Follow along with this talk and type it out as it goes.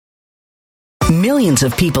Millions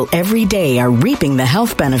of people every day are reaping the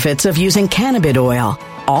health benefits of using cannabis oil,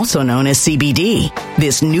 also known as CBD.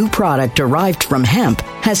 This new product derived from hemp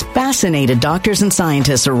has fascinated doctors and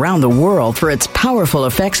scientists around the world for its powerful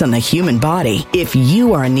effects on the human body. If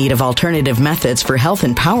you are in need of alternative methods for health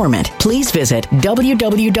empowerment, please visit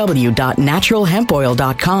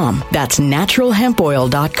www.naturalhempoil.com. That's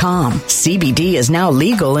naturalhempoil.com. CBD is now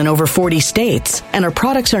legal in over 40 states, and our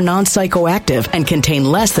products are non-psychoactive and contain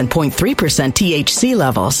less than 0.3% THC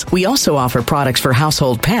levels. We also offer products for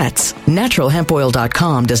household pets.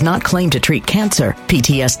 Naturalhempoil.com does not claim to treat cancer,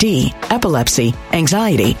 PTSD, epilepsy,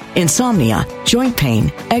 anxiety, insomnia, joint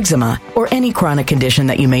pain, eczema, or any chronic condition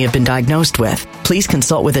that you may have been diagnosed with. Please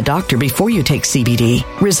consult with a doctor before you take CBD.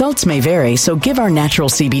 Results may vary, so give our natural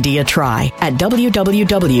CBD a try at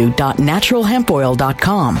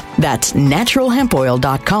www.naturalhempoil.com. That's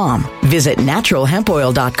naturalhempoil.com. Visit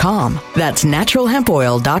naturalhempoil.com. That's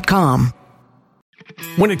naturalhempoil.com.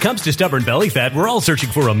 When it comes to stubborn belly fat, we're all searching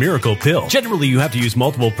for a miracle pill. Generally, you have to use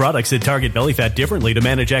multiple products that target belly fat differently to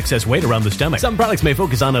manage excess weight around the stomach. Some products may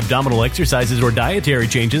focus on abdominal exercises or dietary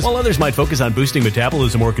changes, while others might focus on boosting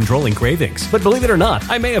metabolism or controlling cravings. But believe it or not,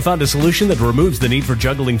 I may have found a solution that removes the need for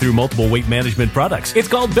juggling through multiple weight management products. It's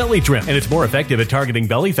called Belly Trim, and it's more effective at targeting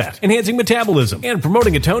belly fat, enhancing metabolism, and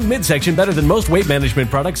promoting a toned midsection better than most weight management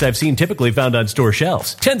products I've seen typically found on store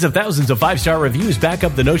shelves. Tens of thousands of 5-star reviews back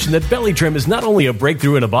up the notion that Belly Trim is not only a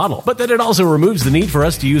breakthrough in a bottle, but that it also removes the need for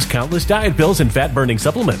us to use countless diet pills and fat-burning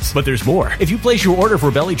supplements. But there's more. If you place your order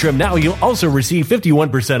for Belly Trim now, you'll also receive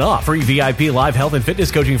 51% off, free VIP live health and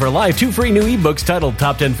fitness coaching for life, 2 free new ebooks titled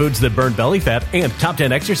Top 10 Foods That Burn Belly Fat and Top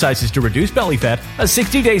 10 Exercises to Reduce Belly Fat, a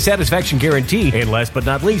 60-day satisfaction guarantee, and last but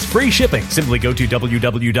not least, free shipping. Simply go to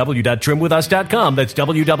www.trimwithus.com. That's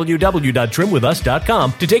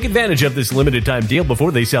www.trimwithus.com to take advantage of this limited time deal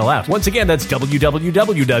before they sell out. Once again, that's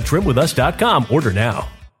www.trimwithus.com. Order now.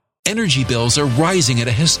 Energy bills are rising at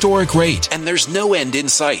a historic rate, and there's no end in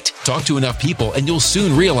sight. Talk to enough people, and you'll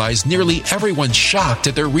soon realize nearly everyone's shocked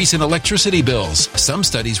at their recent electricity bills. Some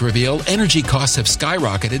studies reveal energy costs have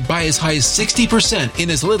skyrocketed by as high as 60%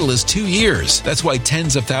 in as little as 2 years. That's why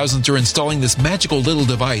tens of thousands are installing this magical little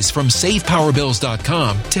device from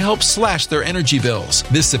SavePowerBills.com to help slash their energy bills.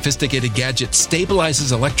 This sophisticated gadget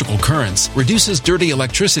stabilizes electrical currents, reduces dirty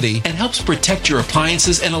electricity, and helps protect your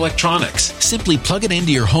appliances and electronics. Simply plug it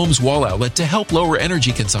into your home's wall outlet to help lower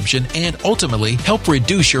energy consumption and ultimately help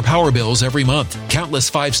reduce your power bills every month.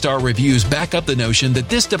 Countless 5-star reviews back up the notion that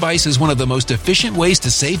this device is one of the most efficient ways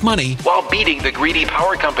to save money while beating the greedy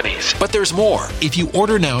power companies. But there's more. If you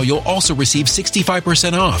order now, you'll also receive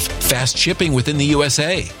 65% off, fast shipping within the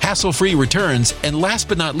USA, hassle-free returns, and last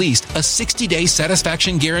but not least, a 60-day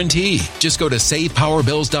satisfaction guarantee. Just go to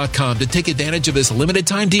SavePowerBills.com to take advantage of this limited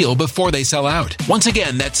time deal before they sell out. Once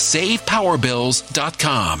again, that's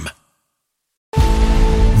SavePowerBills.com.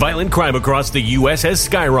 Violent crime across the U.S. has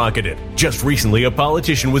skyrocketed. Just recently, a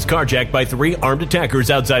politician was carjacked by 3 armed attackers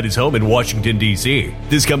outside his home in Washington, D.C.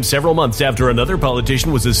 This comes several months after another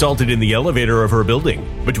politician was assaulted in the elevator of her building.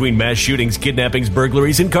 Between mass shootings, kidnappings,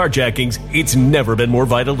 burglaries, and carjackings, it's never been more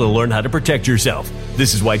vital to learn how to protect yourself.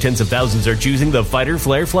 This is why tens of thousands are choosing the Fighter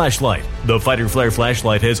Flare flashlight. The Fighter Flare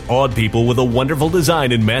flashlight has awed people with a wonderful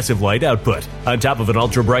design and massive light output. On top of an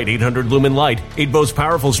ultra-bright 800-lumen light, it boasts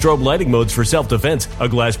powerful strobe lighting modes for self-defense, a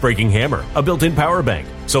glass-breaking hammer, a built-in power bank,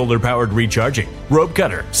 solar-powered recharging, rope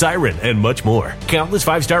cutter, siren, and much more. Countless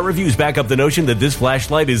 5-star reviews back up the notion that this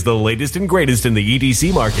flashlight is the latest and greatest in the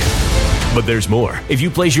EDC market. But there's more. If you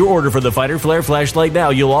place your order for the Fighter Flare flashlight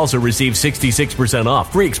now, you'll also receive 66%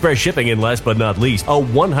 off, free express shipping, and last but not least, a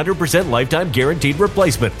 100% lifetime guaranteed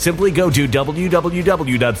replacement. Simply go to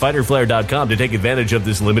www.fighterflare.com to take advantage of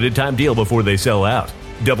this limited time deal before they sell out.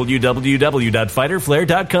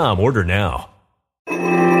 www.fighterflare.com. Order now.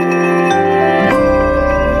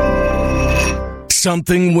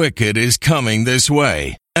 Something wicked is coming this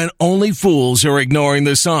way, and only fools are ignoring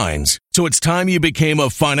the signs. So it's time you became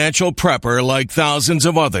a financial prepper like thousands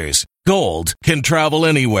of others. Gold can travel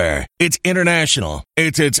anywhere. It's international.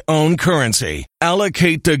 It's its own currency.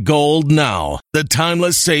 Allocate to gold now, the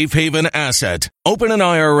timeless safe haven asset. Open an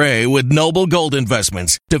IRA with Noble Gold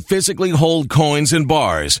Investments to physically hold coins and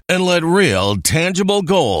bars and let real, tangible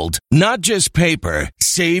gold, not just paper,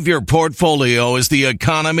 Save your portfolio as the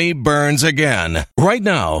economy burns again. Right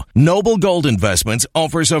now, Noble Gold Investments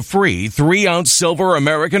offers a free 3-ounce silver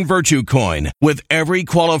American Virtue coin with every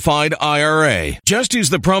qualified IRA. Just use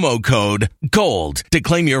the promo code GOLD to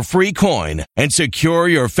claim your free coin and secure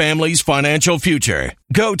your family's financial future.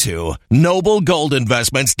 Go to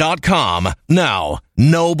noblegoldinvestments.com now.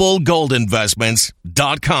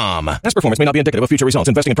 noblegoldinvestments.com. Past performance may not be indicative of future results.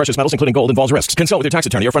 Investing in precious metals, including gold, involves risks. Consult with your tax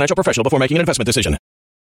attorney or financial professional before making an investment decision.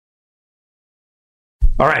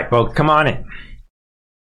 All right, folks, come on in.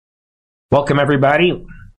 Welcome, everybody.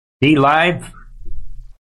 Be live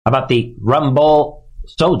about the Rumble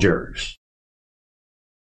Soldiers.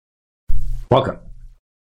 Welcome.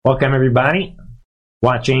 Welcome, everybody,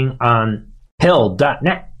 watching on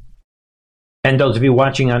Hill.net. And those of you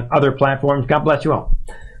watching on other platforms, God bless you all.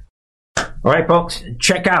 All right, folks,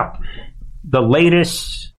 check out the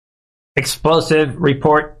latest explosive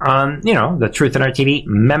report on, the Truth in Our TV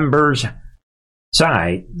members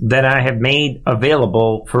side that I have made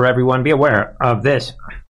available for everyone. Be aware of this.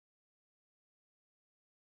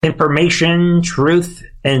 Information, truth,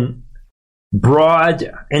 and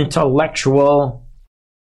broad intellectual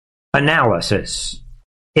analysis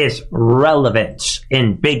is relevant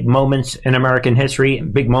in big moments in American history,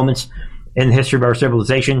 and big moments in the history of our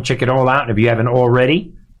civilization. Check it all out if you haven't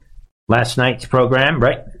already. Last night's program,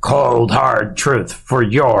 right? Cold, hard truth for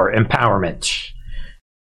your empowerment.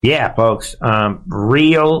 Yeah, folks,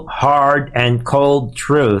 real, hard, and cold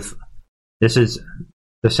truth. This is,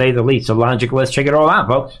 to say the least, a logic list. Check it all out,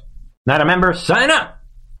 folks. Not a member? Sign up.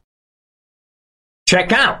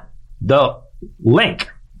 Check out the link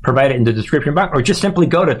provided in the description box, or just simply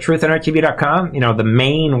go to truthinrtv.com, the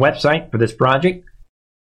main website for this project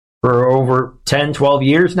for over 10, 12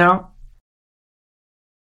 years now.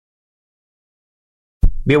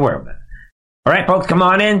 Be aware of that. All right, folks, come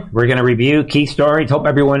on in. We're going to review key stories. Hope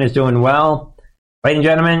everyone is doing well. Ladies and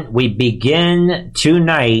gentlemen, we begin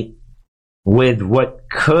tonight with what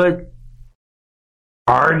could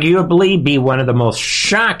arguably be one of the most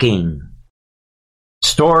shocking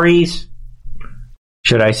stories.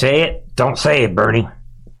 Should I say it? Don't say it, Bernie.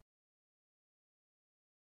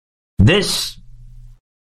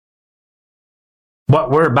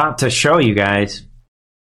 What we're about to show you guys,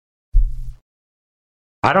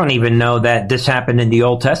 I don't even know that this happened in the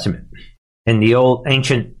Old Testament, in the old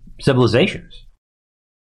ancient civilizations.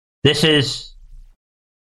 This is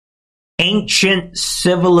ancient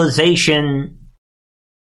civilization,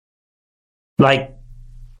 like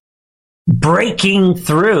breaking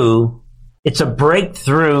through. It's a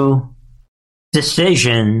breakthrough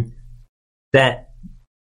decision that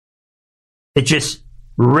it just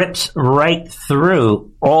rips right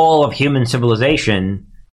through all of human civilization.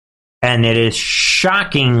 And it is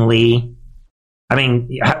shockingly,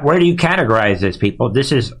 where do you categorize this, people?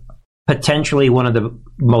 This is potentially one of the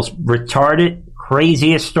most retarded,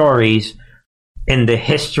 craziest stories in the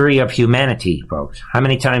history of humanity, folks. How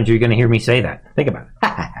many times are you going to hear me say that? Think about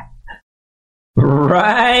it.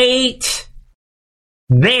 Right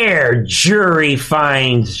there, jury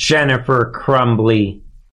finds Jennifer Crumbley,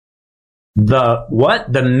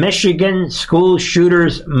 the Michigan school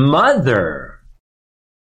shooter's mother,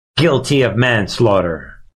 guilty of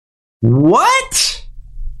manslaughter. What?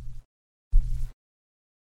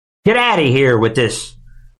 Get out of here with this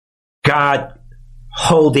God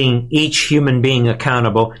holding each human being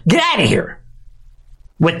accountable. Get out of here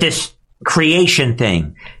with this creation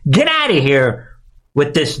thing. Get out of here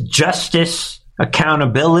with this justice,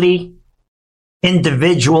 accountability,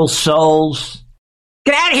 individual souls.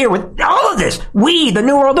 Get out of here with all of this. We, the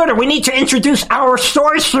New World Order, we need to introduce our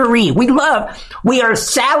sorcery. We are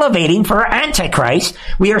salivating for Antichrist.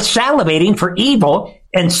 We are salivating for evil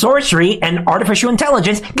and sorcery and artificial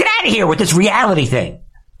intelligence. Get out of here with this reality thing.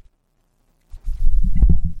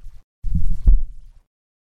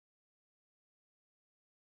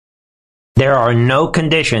 There are no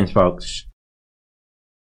conditions, folks.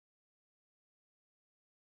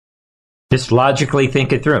 Just logically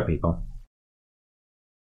think it through, people.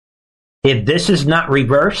 If this is not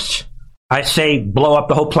reversed, I say blow up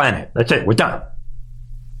the whole planet. That's it. We're done.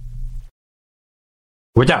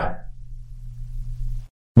 We're done.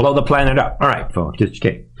 Blow the planet up. All right, folks. Just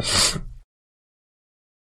kidding.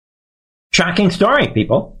 Shocking story,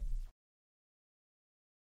 people.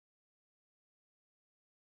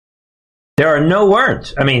 There are no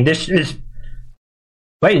words. This is...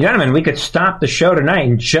 Ladies and gentlemen, we could stop the show tonight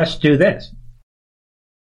and just do this.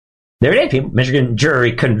 There it is, people. Michigan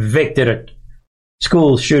jury convicted a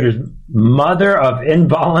school shooter's mother of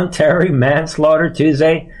involuntary manslaughter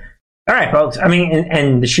Tuesday. All right, folks.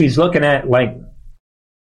 And she's looking at,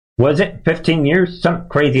 Was it 15 years? Some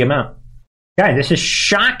crazy amount. Guys, this is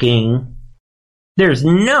shocking. There's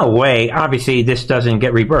no way, obviously, this doesn't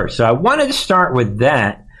get reversed. So I wanted to start with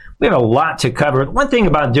that. We have a lot to cover. One thing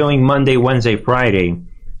about doing Monday, Wednesday, Friday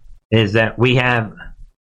is that we have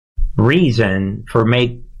reason for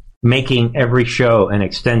making every show an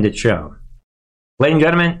extended show. Ladies and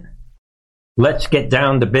gentlemen, let's get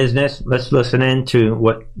down to business. Let's listen in to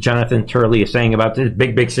what Jonathan Turley is saying about this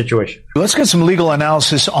big situation. Let's get some legal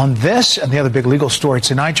analysis on this and the other big legal story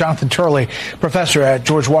tonight. Jonathan Turley, professor at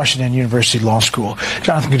George Washington University Law School.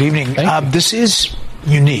 Jonathan, good evening. This is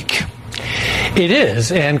unique. It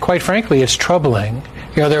is, and quite frankly, it's troubling.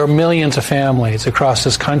 You know, there are millions of families across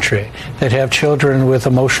this country that have children with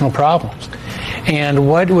emotional problems. And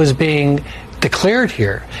what was being declared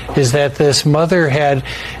here is that this mother had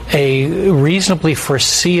a reasonably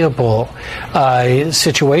foreseeable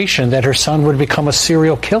situation that her son would become a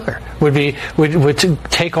serial killer, would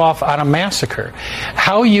take off on a massacre.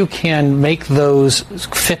 How you can make those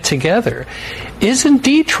fit together is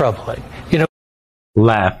indeed troubling. You know,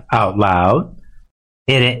 laugh out loud.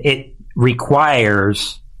 It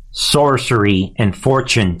requires sorcery and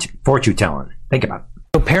fortune telling. Think about it.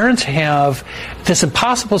 So parents have this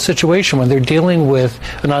impossible situation when they're dealing with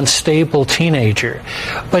an unstable teenager.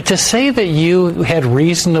 But to say that you had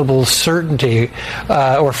reasonable certainty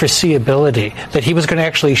or foreseeability that he was going to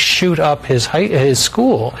actually shoot up his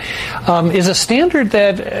school is a standard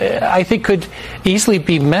that I think could easily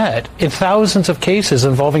be met in thousands of cases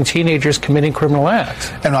involving teenagers committing criminal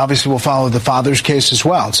acts. And obviously we'll follow the father's case as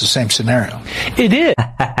well. It's the same scenario. It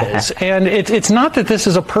is. And it's not that this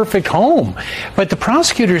is a perfect home, but the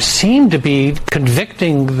prosecutors seem to be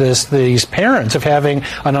convicting these parents of having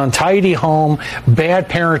an untidy home, bad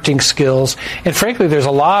parenting skills, and frankly, there's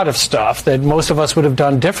a lot of stuff that most of us would have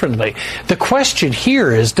done differently. The question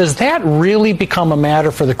here is, does that really become a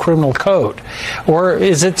matter for the criminal code, or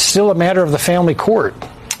is it still a matter of the family court?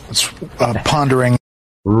 It's pondering.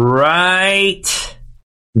 Right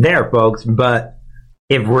there, folks. But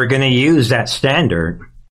if we're going to use that standard,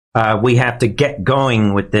 we have to get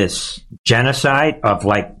going with this genocide of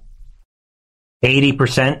like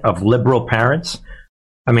 80% of liberal parents.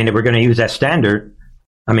 I mean, if we're going to use that standard,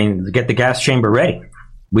 I mean, get the gas chamber ready.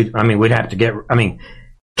 We'd have to get,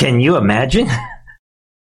 can you imagine?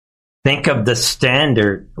 Think of the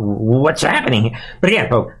standard, what's happening. But again,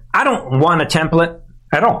 folks, I don't want a template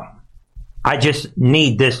at all. I just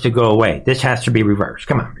need this to go away. This has to be reversed.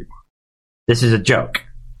 Come on, people. This is a joke.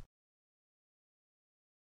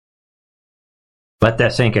 Let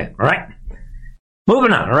that sink in. All right.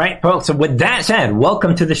 Moving on. All right, folks. So with that said,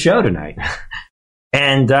 welcome to the show tonight.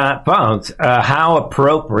 And, folks, how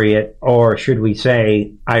appropriate, or should we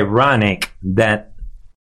say ironic, that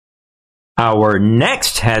our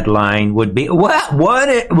next headline would be, what?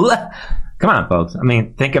 Come on, folks. I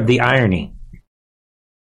mean, think of the irony.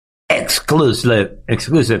 Exclusive,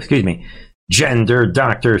 Gender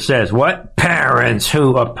doctor says what? Parents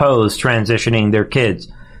who oppose transitioning their kids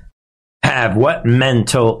have what?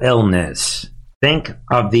 Mental illness. Think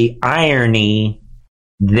of the irony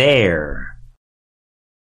there.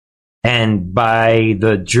 And by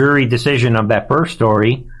the jury decision of that first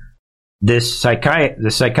story, the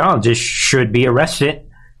psychologist should be arrested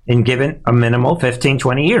and given a minimal 15,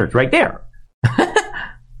 20 years right there.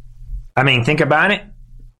 I mean, think about it.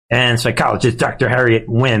 And psychologist Dr. Harriet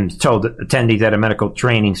Wims told attendees at a medical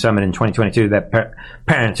training summit in 2022 that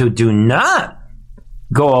parents who do not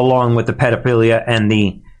go along with the pedophilia and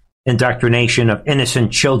the indoctrination of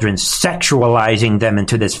innocent children, sexualizing them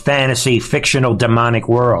into this fantasy, fictional, demonic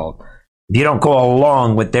world. If you don't go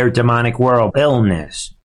along with their demonic world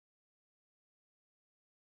illness,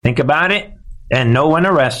 think about it. And no one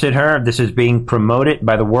arrested her. This is being promoted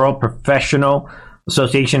by the World Professional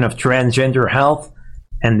Association of Transgender Health.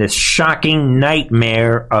 And this shocking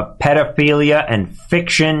nightmare of pedophilia and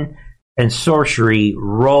fiction and sorcery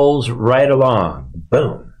rolls right along.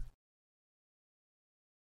 Boom.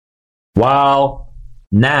 While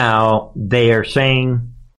now they are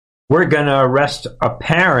saying, we're going to arrest a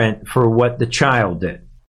parent for what the child did.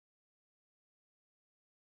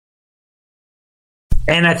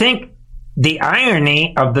 And I think the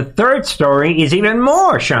irony of the third story is even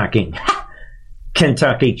more shocking.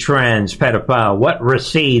 Kentucky trans pedophile, what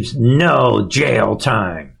receives no jail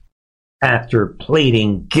time after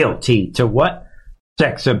pleading guilty to what?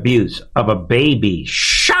 Sex abuse of a baby.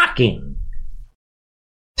 Shocking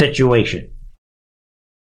situation.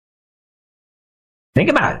 Think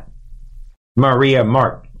about it. Maria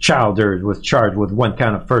Mark Childers was charged with 1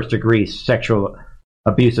 count of first-degree sexual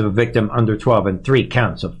abuse of a victim under 12 and 3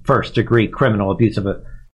 counts of first-degree criminal abuse of a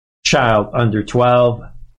child under 12.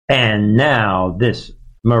 And now this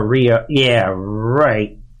Maria, yeah,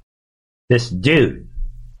 right. This dude,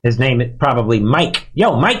 his name is probably Mike.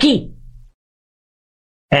 Yo, Mikey!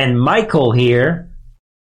 And Michael here,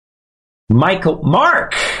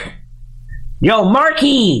 Mark! Yo,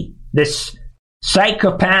 Marky! This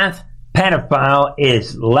psychopath pedophile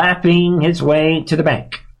is lapping his way to the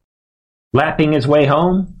bank. Lapping his way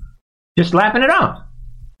home. Just lapping it off.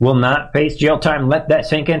 Will not face jail time. Let that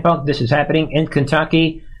sink in, folks. This is happening in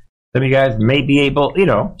Kentucky. Some of you guys may be able,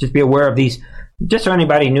 just be aware of these. Just so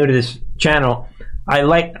anybody new to this channel,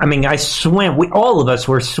 I swim. All of us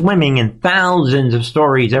were swimming in thousands of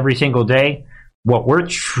stories every single day. What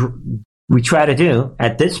we try to do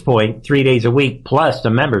at this point, 3 days a week, plus the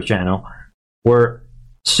member channel, we're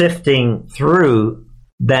sifting through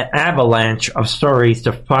that avalanche of stories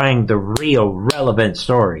to find the real relevant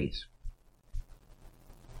stories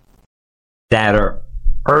that are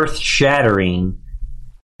earth-shattering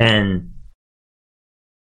and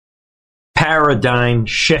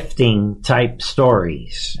paradigm-shifting type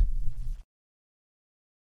stories.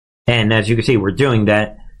 And as you can see, we're doing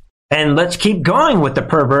that. And let's keep going with the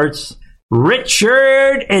perverts.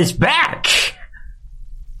 Richard is back!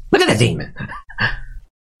 Look at the demon!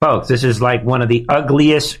 Folks, this is like one of the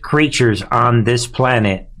ugliest creatures on this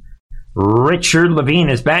planet. Richard Levine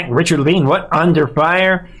is back. Richard Levine, what? Under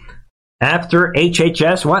fire? After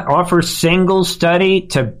HHS, what? Offers single study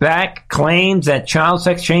to back claims that child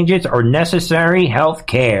sex changes are necessary health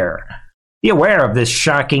care. Be aware of this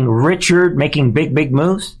shocking Richard making big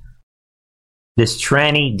moves. This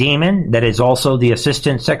tranny demon that is also the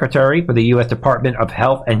Assistant Secretary for the U.S. Department of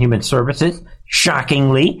Health and Human Services,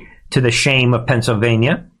 shockingly, to the shame of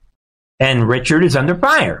Pennsylvania. And Richard is under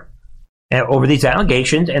fire over these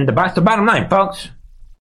allegations. And the bottom line, folks,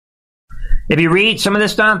 if you read some of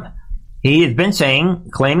this stuff, he has been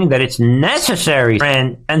claiming that it's necessary for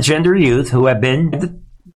transgender youth who have been in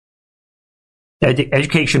the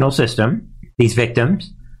educational system, these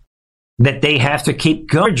victims, that they have to keep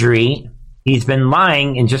going. Surgery. He's been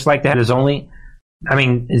lying, and just like that is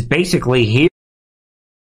basically here.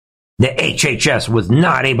 The HHS was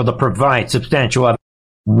not able to provide substantial evidence.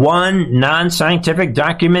 One non-scientific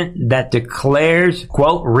document that declares,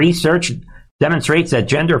 quote, research demonstrates that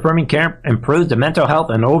gender-affirming care improves the mental health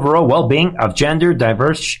and overall well-being of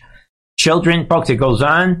gender-diverse children. Folks, it goes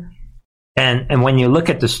on. And when you look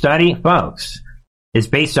at the study, folks, it's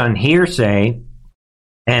based on hearsay,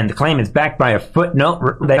 and the claim is backed by a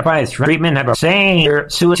footnote that by his treatment have a saying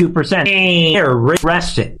 2%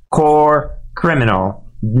 arrested core criminal.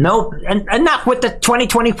 Nope, and enough with the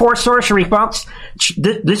 2024 sorcery, folks.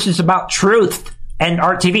 This is about truth and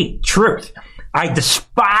RTV. Truth. I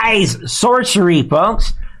despise sorcery,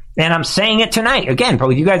 folks, and I'm saying it tonight. Again,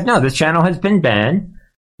 folks, you guys know this channel has been banned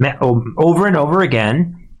over and over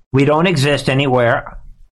again. We don't exist anywhere.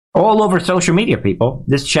 All over social media, people.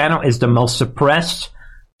 This channel is the most suppressed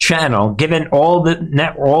channel, given all the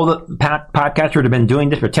podcasters that have been doing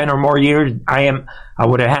this for 10 or more years. I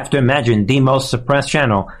would have to imagine the most suppressed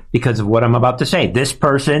channel because of what I'm about to say. This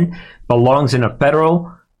person belongs in a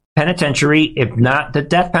federal penitentiary, if not the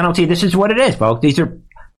death penalty. This is what it is, folks. These are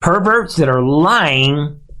perverts that are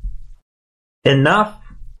lying. Enough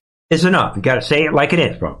is enough. You got to say it like it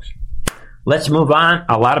is, folks. Let's move on.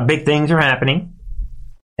 A lot of big things are happening,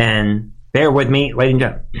 and bear with me, ladies and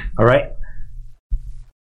gentlemen. All right.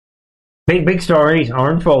 Big stories are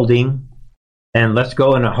unfolding, and let's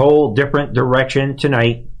go in a whole different direction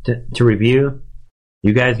tonight to review.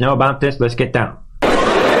 You guys know about this. Let's get down.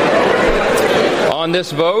 On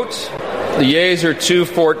this vote, the yeas are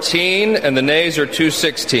 214 and the nays are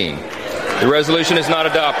 216. The resolution is not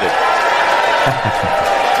adopted.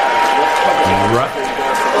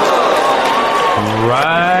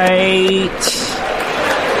 Right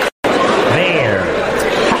there.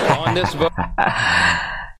 On this vote.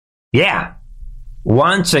 Yeah.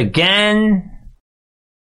 Once again,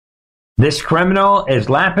 this criminal is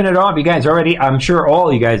lapping it off. You guys I'm sure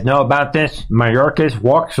all you guys know about this. Mayorkas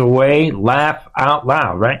walks away, laugh out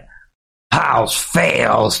loud, right? House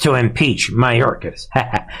fails to impeach Mayorkas.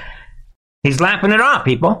 He's lapping it off,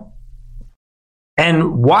 people.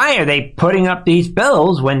 And why are they putting up these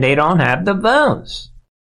bills when they don't have the votes?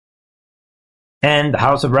 And the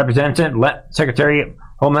House of Representatives, Secretary of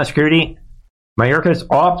Homeland Security, Mayorkas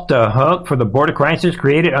off the hook for the border crisis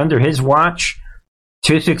created under his watch,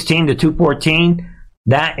 216 to 214.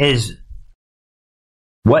 That is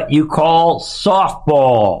what you call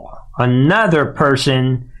softball. Another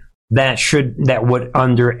person that would,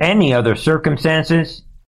 under any other circumstances,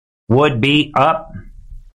 would be up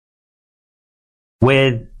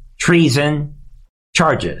with treason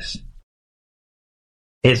charges.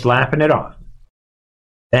 is laughing it off.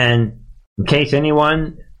 And in case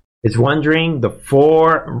anyone is wondering, the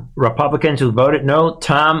 4 Republicans who voted no,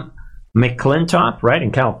 Tom McClintock, right,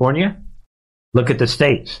 in California. Look at the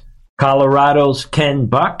states. Colorado's Ken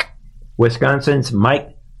Buck, Wisconsin's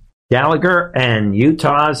Mike Gallagher, and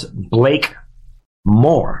Utah's Blake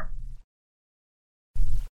Moore.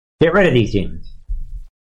 Get rid of these demons.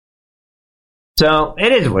 So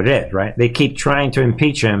it is what it is, right? They keep trying to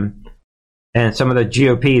impeach him, and some of the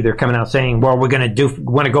GOP, they're coming out saying, well, we're going to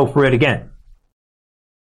want to go for it again.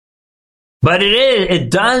 But it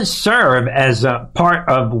does serve as a part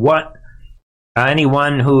of what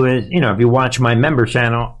anyone who is, if you watch my member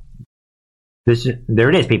channel, there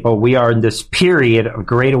it is, people. We are in this period of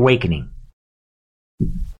great awakening.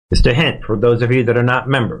 Just a hint for those of you that are not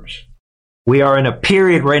members. We are in a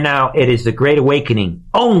period right now, it is the great awakening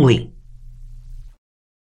only.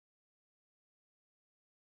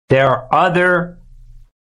 There are other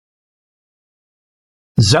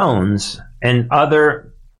zones and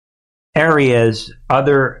other areas,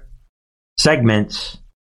 other segments.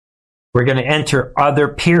 We're going to enter other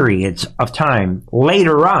periods of time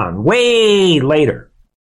later on, way later.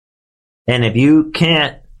 And if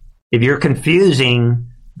you're confusing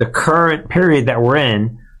the current period that we're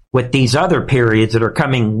in with these other periods that are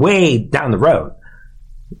coming way down the road,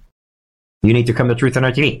 you need to come to Truth on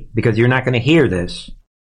Our TV, because you're not going to hear this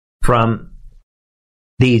from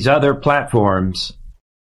these other platforms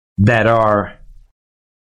they're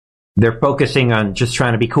focusing on just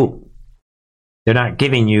trying to be cool. They're not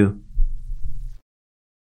giving you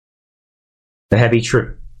the heavy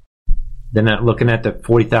truth. They're not looking at the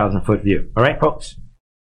 40,000 foot view. All right, folks?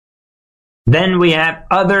 Then we have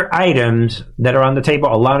other items that are on the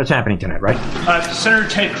table. A lot is happening tonight, right? Senator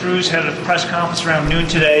Ted Cruz had a press conference around noon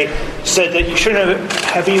today, said that you shouldn't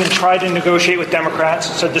have even tried to negotiate with Democrats,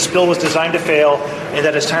 said this bill was designed to fail, and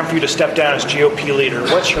that it's time for you to step down as GOP leader.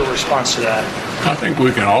 What's your response to that? I think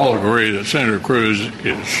we can all agree that Senator Cruz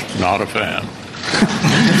is not a fan. The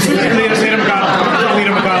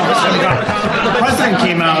president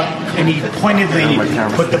came out and he pointedly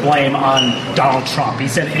put the blame on Donald Trump. He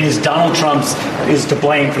said it is Donald Trump's is to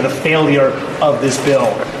blame for the failure of this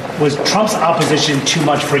bill. Was Trump's opposition too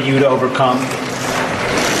much for you to overcome?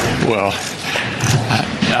 Well,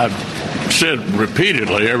 I've said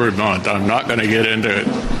repeatedly every month I'm not going to get into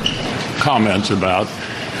comments about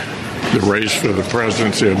the race for the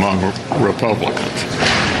presidency among Republicans.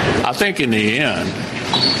 I think in the end,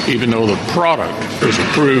 even though the product was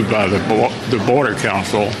approved by the Border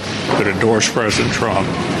Council that endorsed President Trump,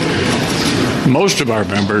 most of our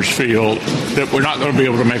members feel that we're not going to be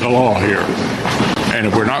able to make a law here. And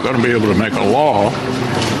if we're not going to be able to make a law,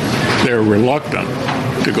 they're reluctant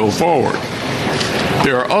to go forward.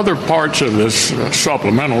 There are other parts of this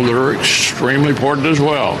supplemental that are extremely important as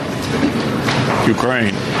well.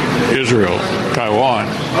 Ukraine, Israel, Taiwan.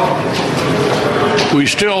 We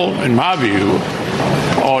still, in my view,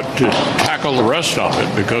 ought to tackle the rest of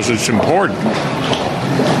it because it's important.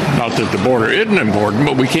 Not that the border isn't important,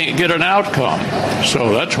 but we can't get an outcome.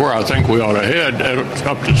 So that's where I think we ought to head. It's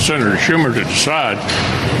up to Senator Schumer to decide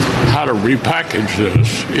how to repackage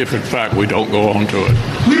this if, in fact, we don't go on to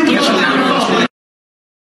it.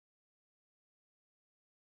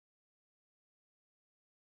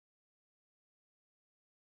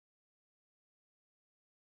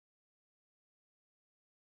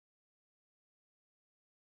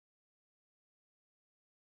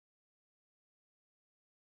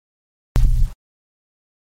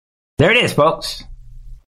 There it is, folks.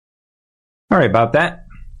 Sorry about that.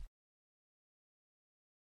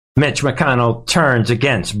 Mitch McConnell turns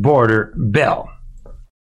against border bill.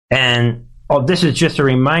 And this is just a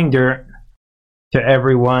reminder to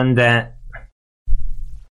everyone that,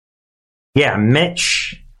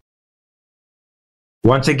 Mitch,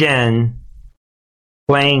 once again,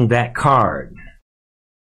 playing that card.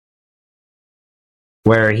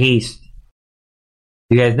 Where you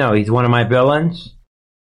guys know, he's one of my villains.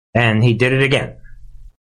 And he did it again.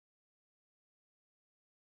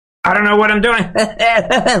 I don't know what I'm doing.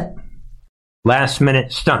 Last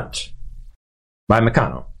minute stunt by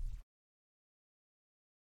McConnell.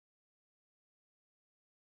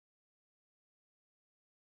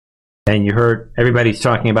 And you heard everybody's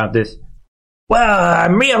talking about this. Well,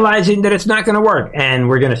 I'm realizing that it's not going to work. And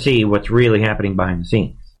we're going to see what's really happening behind the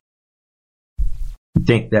scenes. You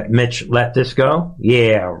think that Mitch let this go?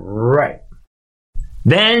 Yeah, right.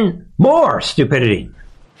 Then more stupidity.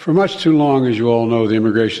 For much too long, as you all know, the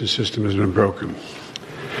immigration system has been broken.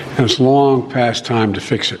 And it's long past time to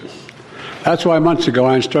fix it. That's why months ago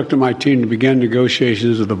I instructed my team to begin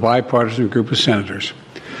negotiations with a bipartisan group of senators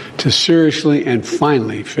to seriously and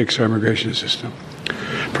finally fix our immigration system.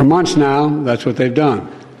 For months now, that's what they've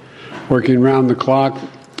done. Working round the clock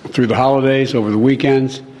through the holidays, over the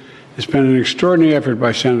weekends. It's been an extraordinary effort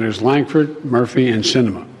by Senators Langford, Murphy, and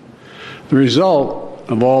Sinema. The result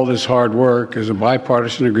of all this hard work is a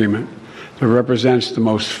bipartisan agreement that represents the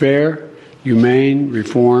most fair, humane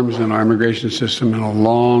reforms in our immigration system in a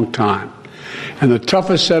long time, and the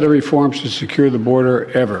toughest set of reforms to secure the border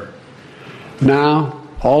ever. Now,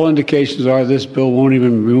 all indications are this bill won't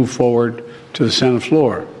even move forward to the Senate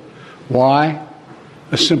floor. Why?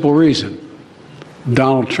 A simple reason.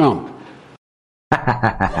 Donald Trump.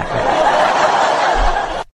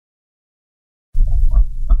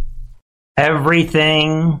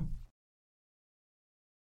 Everything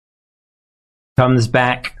comes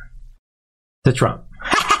back to Trump.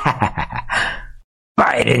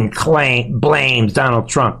 Biden blames Donald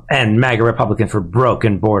Trump and MAGA Republican for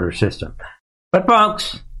broken border system. But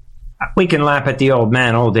folks, we can laugh at the old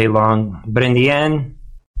man all day long, but in the end,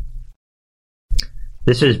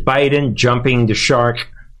 this is Biden jumping the shark.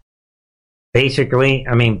 Basically,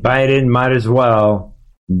 I mean, Biden might as well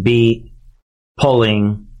be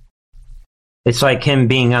pulling. It's like him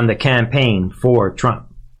being on the campaign for Trump.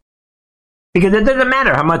 Because it doesn't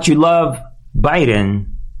matter how much you love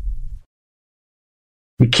Biden.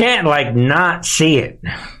 You can't, not see it.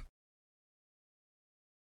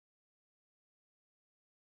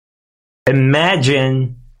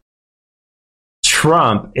 Imagine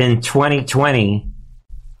Trump in 2020,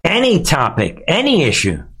 any topic, any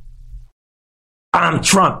issue. I'm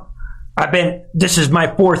Trump. This is my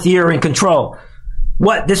 4th year in control.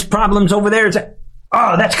 What, this problem's over there?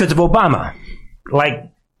 That's because of Obama.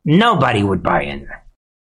 Nobody would buy in.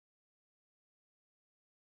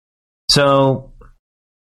 So,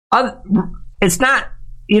 it's not,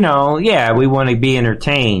 we want to be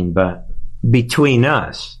entertained, but between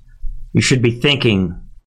us, you should be thinking,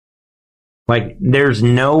 there's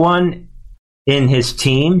no one in his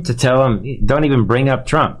team to tell him, don't even bring up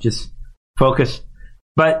Trump, just focus.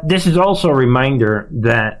 But this is also a reminder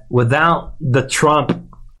that without the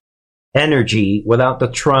Trump energy, without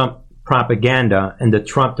the Trump propaganda and the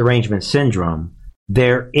Trump derangement syndrome,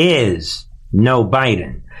 there is no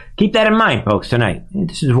Biden. Keep that in mind, folks, tonight.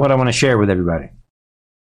 This is what I want to share with everybody.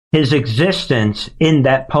 His existence in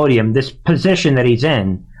that podium, this position that he's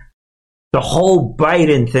in, the whole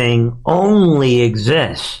Biden thing only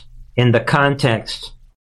exists in the context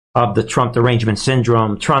of the Trump derangement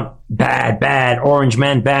syndrome. Trump bad, orange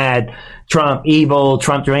man bad, Trump evil,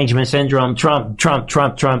 Trump derangement syndrome, Trump.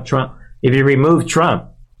 If you remove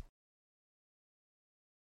Trump,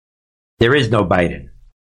 there is no Biden.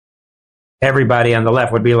 Everybody on the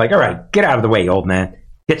left would be like, all right, get out of the way, old man.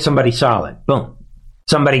 Get somebody solid. Boom.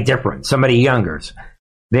 Somebody different, somebody younger.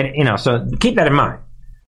 Then, so keep that in mind.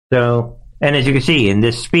 So, and as you can see in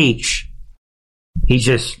this speech, he's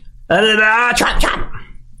just, Trump.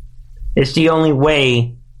 It's the only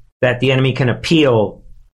way that the enemy can appeal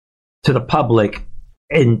to the public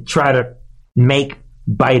and try to make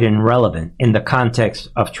Biden relevant in the context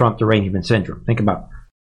of Trump derangement syndrome. Think about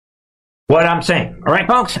what I'm saying. All right,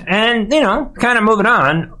 folks? And, kind of moving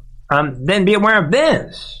on, then be aware of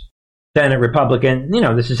this. Senate Republican,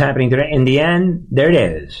 this is happening today. In the end, there it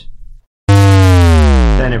is.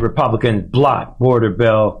 Senate Republicans block border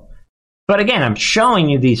bill. But again, I'm showing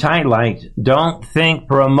you these highlights. Don't think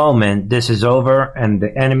for a moment this is over and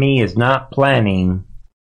the enemy is not planning.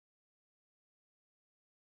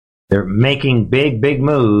 They're making big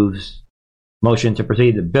moves. Motion to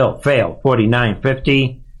proceed. The bill failed.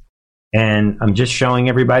 49-50. And I'm just showing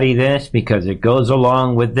everybody this because it goes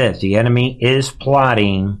along with this. The enemy is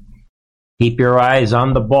plotting. Keep your eyes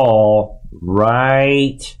on the ball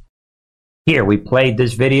right here. We played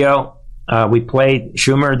this video. We played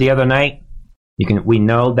Schumer the other night. We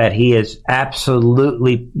know that he is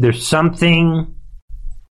absolutely, there's something,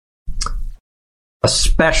 a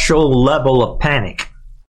special level of panic.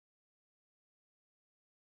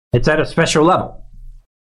 It's at a special level.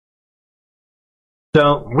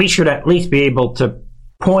 So we should at least be able to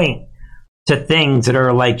point to things that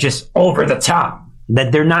are just over the top,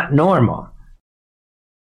 that they're not normal.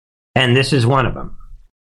 And this is one of them.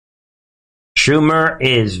 Schumer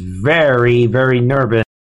is very, very nervous.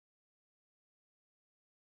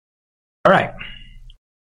 All right.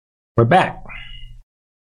 We're back.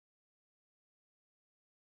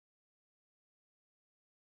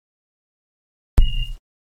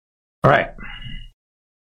 All right.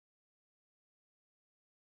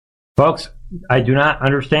 Folks, I do not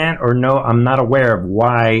understand or know, I'm not aware of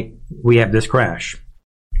why we have this crash.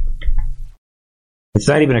 It's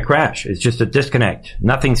not even a crash. It's just a disconnect.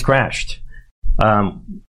 Nothing's crashed.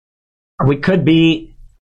 we could be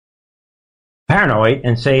paranoid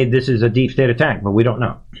and say this is a deep state attack, but we don't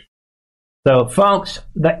know. So, folks,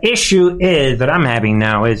 the issue is that I'm having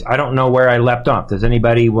now is I don't know where I left off. Does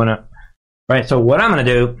anybody want to? Right. So what I'm going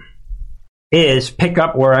to do is pick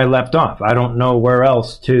up where I left off. I don't know where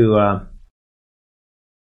else to.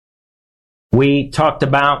 We talked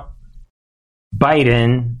about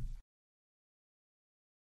Biden.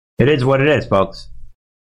 It is what it is, folks.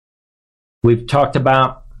 We've talked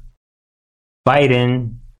about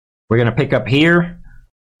Biden. We're going to pick up here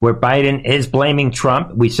where Biden is blaming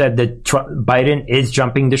Trump. We said that Biden is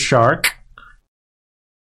jumping the shark.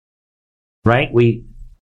 Right? We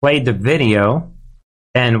played the video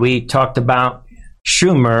and we talked about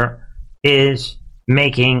Schumer is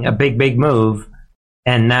making a big, big move.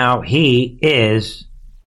 And now he is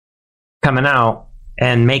coming out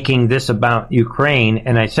and making this about Ukraine.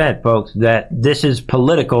 And I said, folks, that this is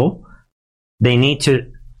political. They need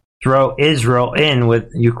to throw Israel in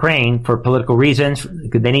with Ukraine for political reasons.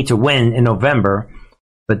 They need to win in November.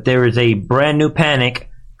 But there is a brand new panic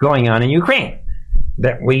going on in Ukraine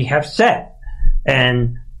that we have said.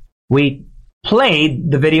 And we played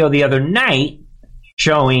the video the other night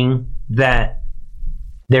showing that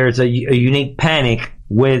there's a unique panic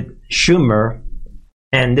with Schumer,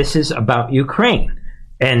 and this is about Ukraine.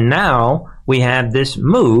 And now we have this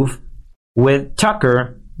move with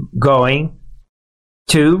Tucker going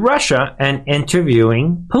to Russia and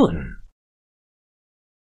interviewing Putin.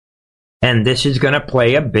 And this is going to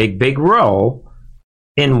play a big, big role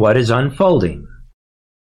in what is unfolding.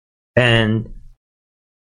 And,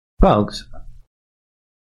 folks,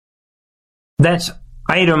 that's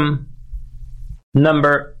item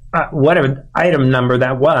number, whatever item number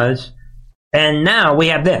that was. And now we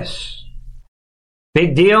have this.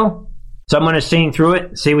 Big deal. Someone is seeing through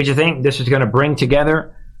it. See what you think. This is going to bring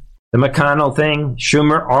together the McConnell thing.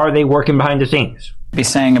 Schumer, are they working behind the scenes? Be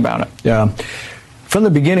saying about it. Yeah. From the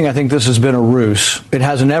beginning, I think this has been a ruse. It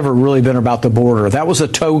hasn't ever really been about the border. That was a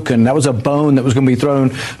token. That was a bone that was going to be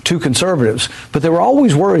thrown to conservatives. But they were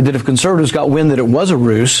always worried that if conservatives got wind that it was a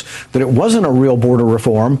ruse, that it wasn't a real border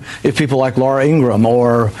reform, if people like Laura Ingraham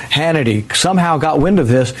or Hannity somehow got wind of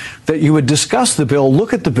this, that you would discuss the bill,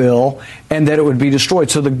 look at the bill, and that it would be destroyed.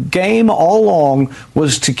 So the game all along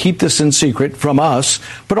was to keep this in secret from us,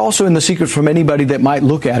 but also in the secret from anybody that might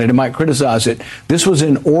look at it and might criticize it. This was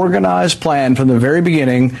an organized plan from the very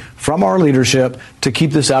beginning from our leadership to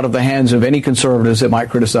keep this out of the hands of any conservatives that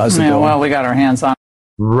might criticize the bill. Well, we got our hands on it.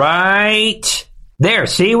 Right there.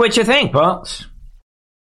 See what you think, folks.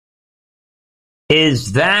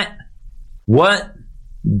 Is that what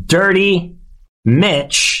Dirty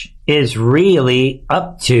Mitch is really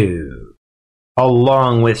up to,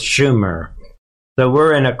 along with Schumer? So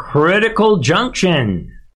we're in a critical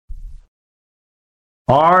junction.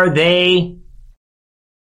 Are they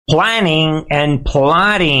planning and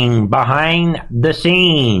plotting behind the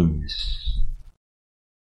scenes?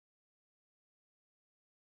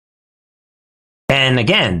 And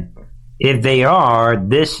again, if they are,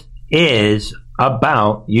 this is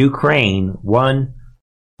about Ukraine 100%.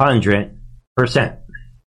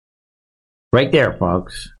 Right there,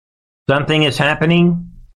 folks. Something is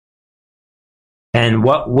happening. And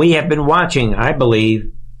what we have been watching, I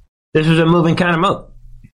believe, this was a moving kind of move.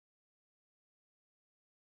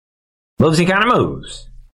 Moves he kind of moves.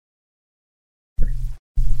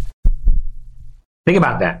 Think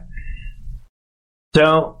about that.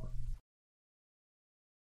 So,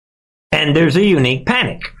 and there's a unique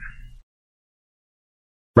panic.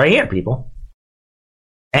 Right here, people.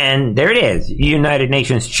 And there it is. United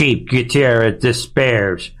Nations Chief Guterres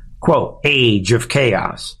despairs, quote, age of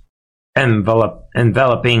chaos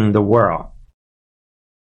enveloping the world.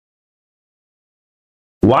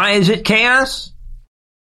 Why is it chaos?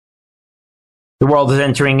 The world is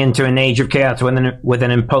entering into an age of chaos with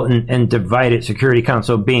an impotent and divided Security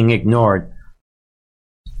Council being ignored.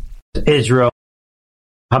 Israel,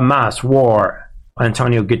 Hamas war,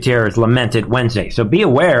 Antonio Guterres lamented Wednesday. So be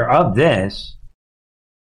aware of this.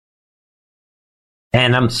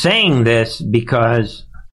 And I'm saying this because,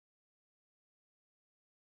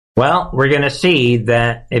 well, we're going to see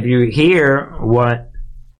that if you hear what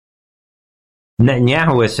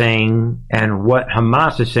Netanyahu is saying and what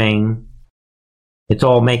Hamas is saying, it's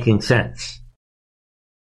all making sense.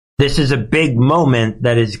 This is a big moment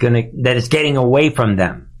that is getting away from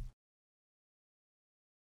them.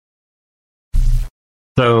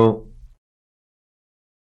 So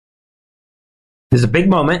this is a big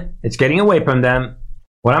moment. It's getting away from them.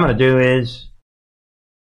 What I'm going to do is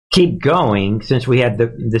keep going since we had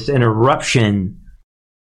this interruption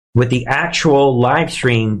with the actual live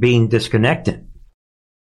stream being disconnected.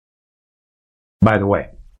 by the way.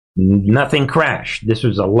 Nothing crashed. This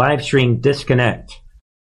was a live stream disconnect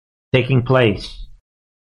taking place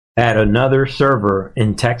at another server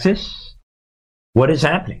in Texas. What is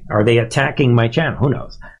happening? Are they attacking my channel? Who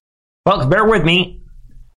knows? Folks, bear with me,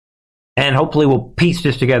 and hopefully we'll piece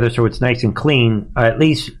this together so it's nice and clean, at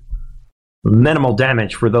least minimal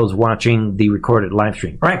damage for those watching the recorded live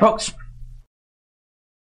stream. All right, folks?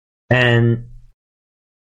 And,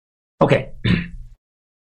 okay.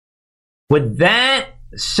 With that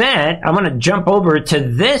said, I'm going to jump over to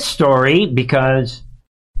this story because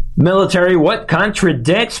military what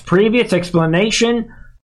contradicts previous explanation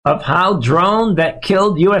of how drone that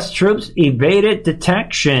killed U.S. troops evaded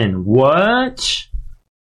detection. What?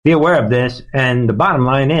 Be aware of this. And the bottom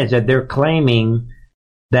line is that they're claiming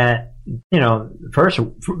that, first,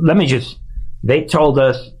 they told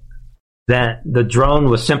us that the drone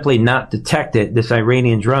was simply not detected. This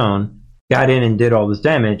Iranian drone got in and did all this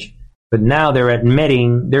damage. But now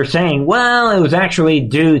they're saying, well, it was actually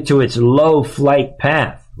due to its low flight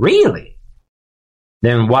path. Really?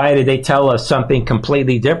 Then why did they tell us something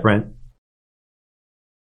completely different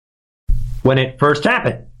when it first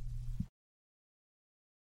happened?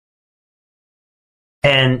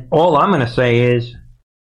 And all I'm going to say is,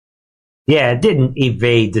 yeah, it didn't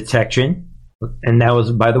evade detection, and that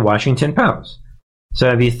was by the Washington Post. So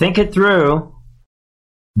if you think it through,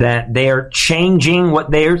 that they are changing what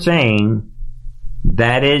they are saying,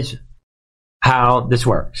 that is how this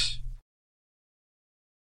works.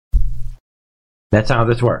 That's how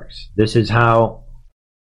this works. This is the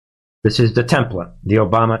template, the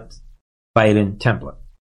Obama-Biden template.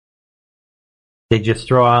 They just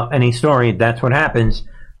throw out any story. That's what happens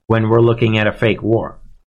when we're looking at a fake war.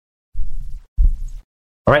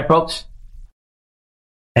 All right, folks?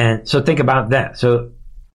 And so think about that. So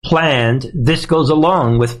planned, this goes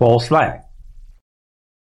along with false flag.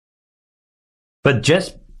 But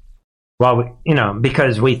just,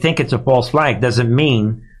 because we think it's a false flag doesn't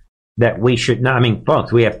mean that we should not.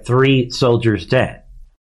 Folks, we have 3 soldiers dead.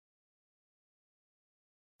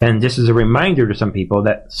 And this is a reminder to some people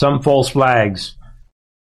that some false flags,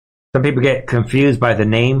 some people get confused by the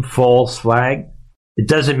name false flag. It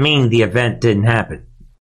doesn't mean the event didn't happen.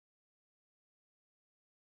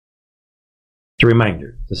 It's a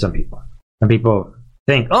reminder to some people. Some people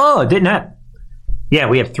think, oh, it didn't happen. Yeah,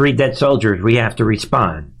 we have 3 dead soldiers. We have to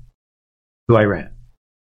respond to Iran.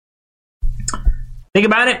 Think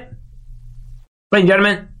about it. Ladies and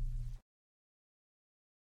gentlemen,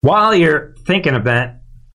 while you're thinking of that,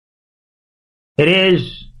 it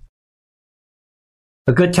is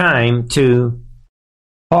a good time to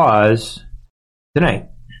pause tonight.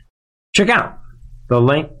 Check out the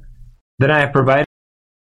link that I have provided.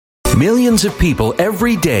 Millions of people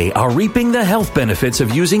every day are reaping the health benefits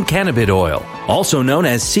of using cannabis oil, also known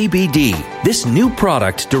as CBD. This new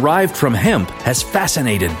product derived from hemp has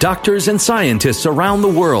fascinated doctors and scientists around the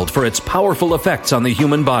world for its powerful effects on the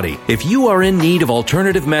human body. If you are in need of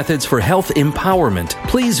alternative methods for health empowerment,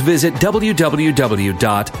 please visit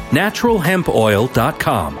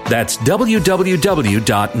www.naturalhempoil.com. That's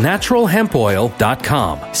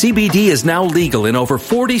www.naturalhempoil.com. CBD is now legal in over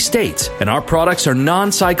 40 states, and our products are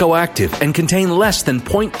non-psychoactive and contain less than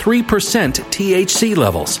 0.3% THC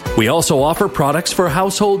levels. We also offer products for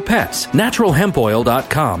household pets.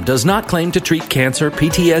 NaturalHempOil.com does not claim to treat cancer,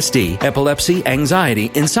 PTSD, epilepsy,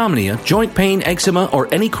 anxiety, insomnia, joint pain, eczema, or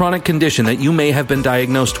any chronic condition that you may have been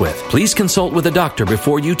diagnosed with. Please consult with a doctor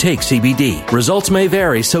before you take CBD. Results may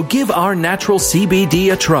vary, so give our natural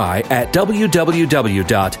CBD a try at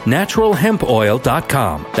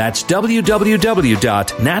www.naturalhempoil.com. That's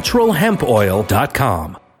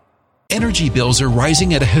www.naturalhempoil.com. Energy bills are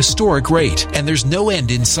rising at a historic rate, and there's no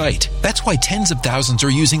end in sight. That's why tens of thousands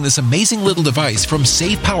are using this amazing little device from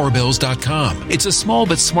SavePowerBills.com. It's a small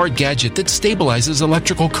but smart gadget that stabilizes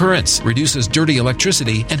electrical currents, reduces dirty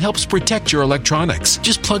electricity, and helps protect your electronics.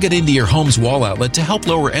 Just plug it into your home's wall outlet to help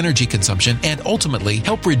lower energy consumption and ultimately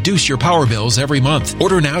help reduce your power bills every month.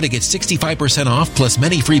 Order now to get 65% off plus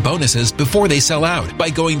many free bonuses before they sell out by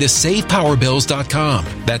going to SavePowerBills.com.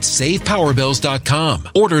 That's SavePowerBills.com.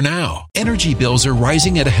 Order now. Energy bills are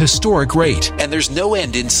rising at a historic rate, and there's no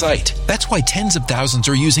end in sight. That's why tens of thousands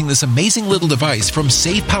are using this amazing little device from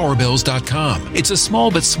SavePowerBills.com. It's a small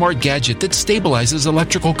but smart gadget that stabilizes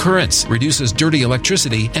electrical currents, reduces dirty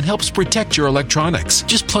electricity, and helps protect your electronics.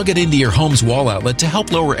 Just plug it into your home's wall outlet to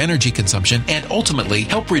help lower energy consumption and ultimately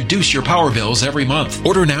help reduce your power bills every month.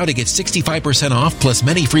 Order now to get 65% off plus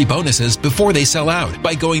many free bonuses before they sell out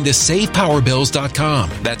by going to SavePowerBills.com.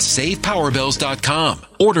 That's SavePowerBills.com.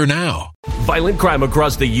 Order now. Violent crime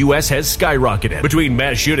across the U.S. has skyrocketed. Between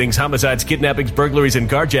mass shootings, homicides, kidnappings, burglaries, and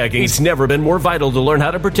carjackings, it's never been more vital to learn how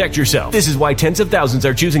to protect yourself. This is why tens of thousands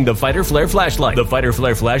are choosing the Fighter Flare flashlight. The Fighter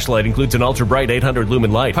Flare flashlight includes an ultra-bright 800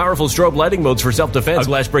 lumen light, powerful strobe lighting modes for self-defense, a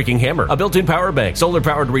glass-breaking hammer, a built-in power bank,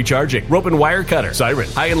 solar-powered recharging, rope and wire cutter, siren,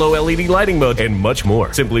 high and low LED lighting mode, and much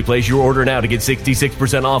more. Simply place your order now to get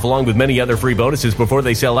 66% off along with many other free bonuses before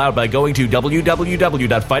they sell out by going to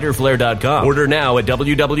www.fighterflare.com. Order now at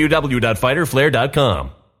www.fighterflare.com.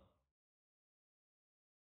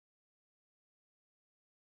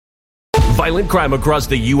 Violent crime across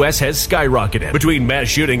the U.S. has skyrocketed. Between mass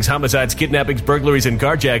shootings, homicides, kidnappings, burglaries, and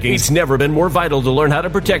carjackings, it's never been more vital to learn how to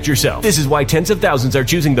protect yourself. This is why tens of thousands are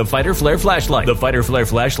choosing the Fighter Flare flashlight. The Fighter Flare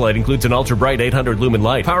flashlight includes an ultra-bright 800 lumen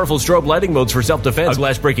light, powerful strobe lighting modes for self-defense, a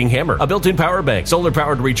glass-breaking hammer, a built-in power bank,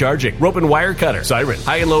 solar-powered recharging, rope and wire cutter, siren,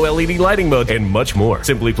 high and low LED lighting mode, and much more.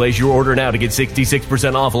 Simply place your order now to get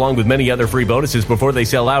 66% off along with many other free bonuses before they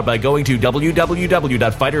sell out by going to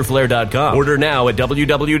www.fighterflare.com. Order now at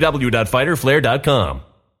www.fighterflare.com.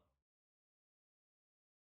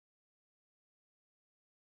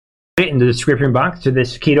 In the description box to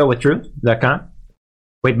this ketowithtruth.com.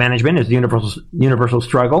 Weight management is the universal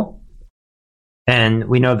struggle. And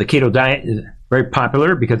we know the keto diet is very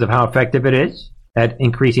popular because of how effective it is at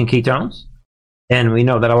increasing ketones. And we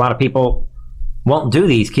know that a lot of people won't do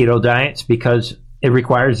these keto diets because it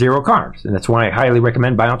requires zero carbs. And that's why I highly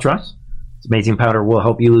recommend BioTrust. This amazing powder will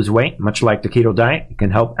help you lose weight, much like the keto diet. It can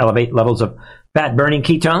help elevate levels of fat-burning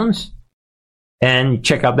ketones. And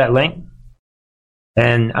check out that link.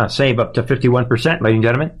 And save up to 51%, ladies and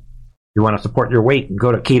gentlemen. If you want to support your weight,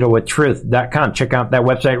 go to ketowithtruth.com. Check out that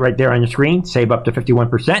website right there on your screen. Save up to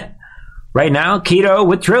 51%. Right now,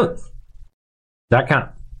 ketowithtruth.com.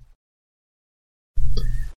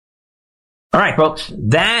 All right, folks.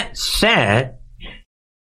 That said,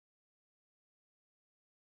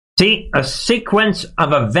 see, a sequence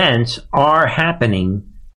of events are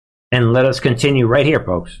happening, and let us continue right here,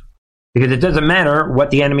 folks. Because it doesn't matter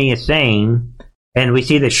what the enemy is saying, and we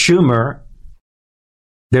see that Schumer,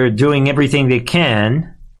 they're doing everything they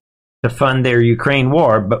can to fund their Ukraine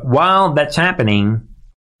war, but while that's happening,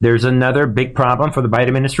 there's another big problem for the Biden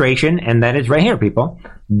administration, and that is right here, people,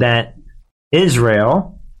 that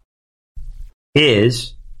Israel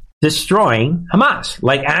is destroying Hamas,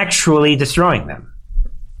 like actually destroying them.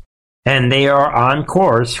 And they are on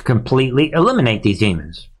course to completely eliminate these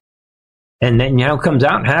demons. And then, comes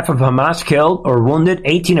out, half of Hamas killed or wounded,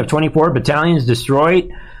 18 of 24 battalions destroyed.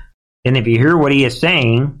 And if you hear what he is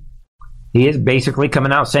saying, he is basically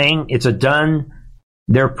coming out saying it's a done.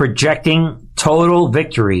 They're projecting total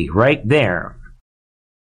victory right there.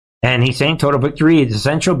 And he's saying total victory is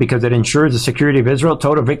essential because it ensures the security of Israel.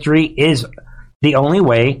 Total victory is the only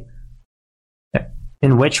way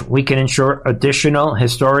in which we can ensure additional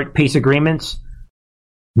historic peace agreements.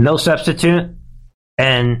 No substitute.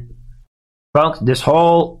 And folks, this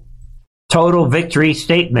whole total victory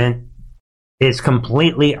statement is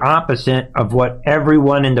completely opposite of what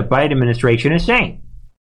everyone in the Biden administration is saying.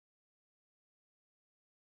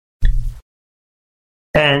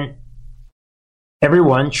 And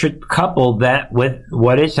everyone should couple that with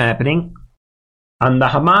what is happening on the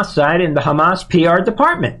Hamas side in the Hamas PR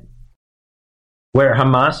department, where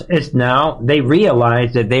Hamas is now, they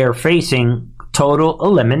realize that they are facing total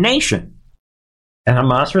elimination. And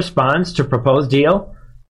Hamas responds to proposed deal,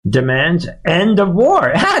 demands end of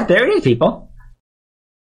war. There it is, people.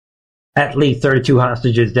 At least 32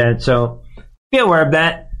 hostages dead. So be aware of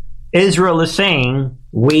that. Israel is saying,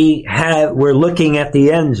 we're looking at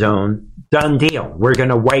the end zone. Done deal. We're going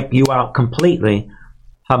to wipe you out completely.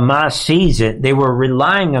 Hamas sees it. They were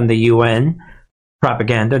relying on the UN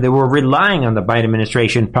propaganda. They were relying on the Biden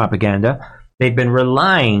administration propaganda. They've been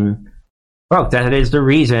relying. Well, that is the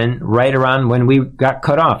reason right around when we got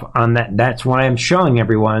cut off on that. That's why I'm showing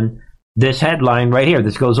everyone this headline right here.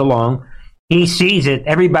 This goes along. He sees it.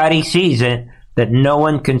 Everybody sees it, that no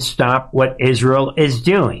one can stop what Israel is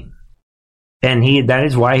doing. And that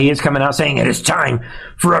is why he is coming out saying it is time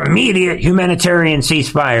for immediate humanitarian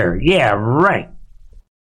ceasefire. Yeah, right.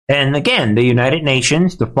 And again, the United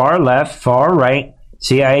Nations, the far left, far right,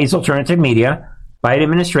 CIA's alternative media, Biden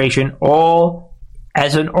administration, all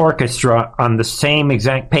as an orchestra on the same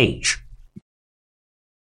exact page.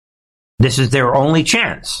 This is their only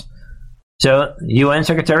chance. So UN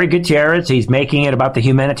Secretary Gutierrez, he's making it about the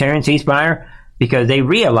humanitarian ceasefire because they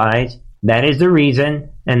realize that is the reason,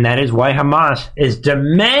 and that is why Hamas is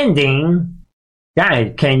demanding,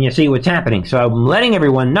 guys, can you see what's happening? So I'm letting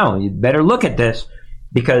everyone know, you better look at this,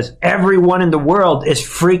 because everyone in the world is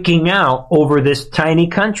freaking out over this tiny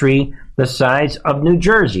country the size of New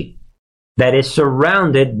Jersey. that is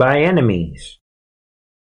surrounded by enemies.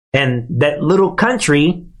 And that little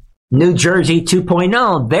country, New Jersey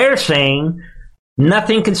 2.0, they're saying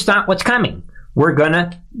nothing can stop what's coming. We're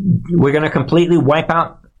gonna completely wipe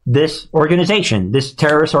out this organization, this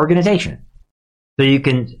terrorist organization. So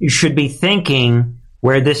you should be thinking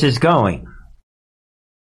where this is going.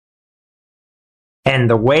 And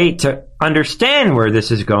the way to understand where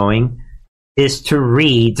this is going is to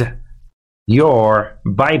read your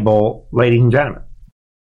Bible, ladies and gentlemen.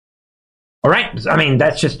 All right? I mean,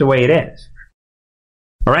 that's just the way it is.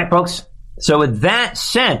 All right, folks? So with that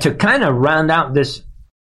said, to kind of round out this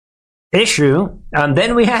issue,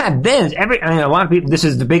 then we have this. A lot of people, this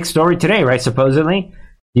is the big story today, right? Supposedly,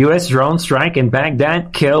 U.S. drone strike in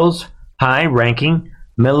Baghdad kills high-ranking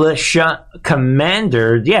militia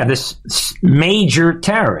commander. Yeah, this major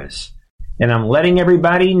terrorist. And I'm letting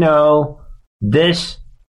everybody know this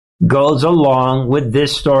goes along with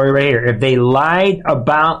this story right here. If they lied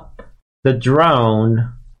about the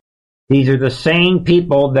drone, these are the same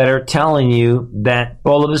people that are telling you that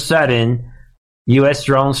all of a sudden U.S.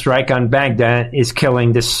 drone strike on Baghdad is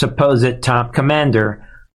killing this supposed top commander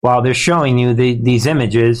while they're showing you these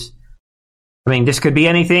images. I mean, this could be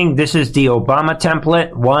anything. This is the Obama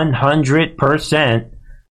template, 100%,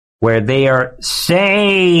 where they are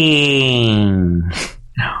saying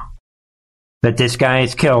that this guy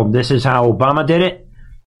is killed. This is how Obama did it.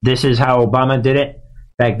 This is how Obama did it.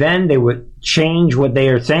 Back then, they would change what they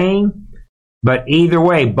are saying. But either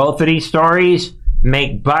way, both of these stories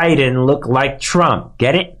make Biden look like Trump.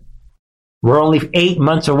 Get it? We're only 8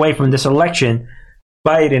 months away from this election.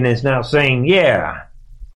 Biden is now saying, yeah,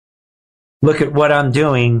 look at what I'm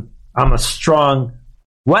doing. I'm a strong...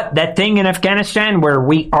 What? That thing in Afghanistan where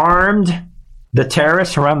we armed the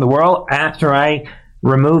terrorists around the world after I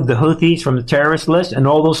removed the Houthis from the terrorist list and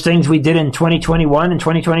all those things we did in 2021 and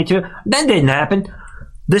 2022? That didn't happen.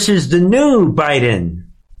 This is the new Biden.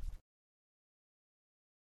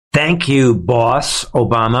 Thank you, boss,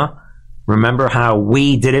 Obama. Remember how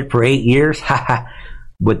we did it for 8 years?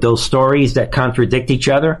 With those stories that contradict each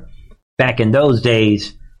other? Back in those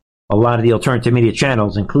days, a lot of the alternative media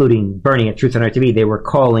channels, including Bernie at Truth and Art TV, they were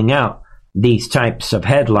calling out these types of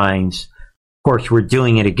headlines. Of course, we're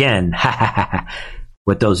doing it again.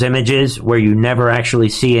 With those images where you never actually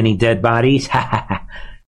see any dead bodies.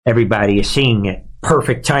 Everybody is seeing it.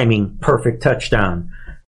 Perfect timing, perfect touchdown.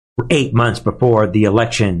 8 months before the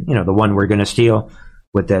election, the one we're going to steal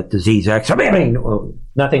with that disease X. I mean,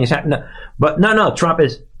 nothing is happening. But no, Trump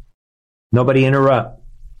is... Nobody interrupt.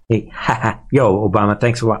 Hey, yo, Obama,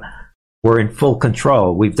 thanks a lot. We're in full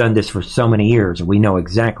control. We've done this for so many years, and we know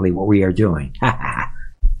exactly what we are doing.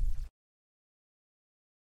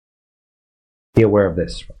 Be aware of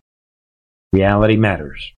this. Reality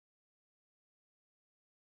matters.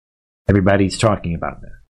 Everybody's talking about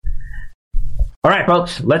that. All right,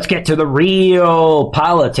 folks, let's get to the real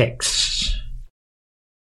politics.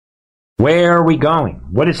 Where are we going?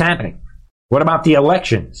 What is happening? What about the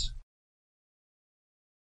elections?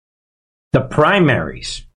 The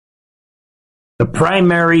primaries. The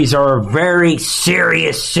primaries are a very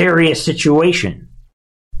serious situation.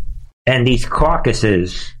 And these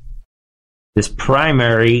caucuses, this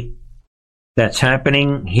primary that's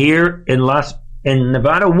happening here in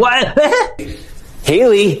Nevada, what?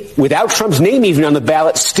 Haley, without Trump's name even on the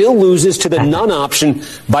ballot, still loses to the none option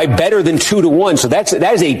by better than 2-1. So that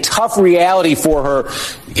is a tough reality for her.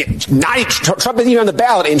 Trump isn't even on the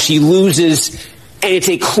ballot, and she loses. And it's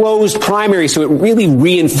a closed primary, so it really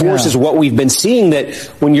reinforces what we've been seeing, that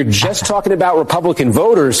when you're just talking about Republican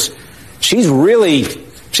voters, she's really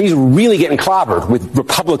getting clobbered with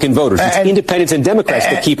Republican voters. It's independents and Democrats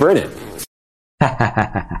that keep her in it.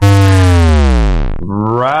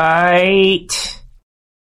 Right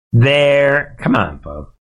there. Come on,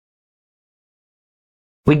 folks.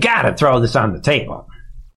 We got to throw this on the table.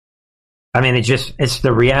 I mean, it's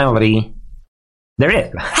the reality there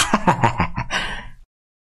is.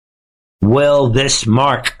 Will this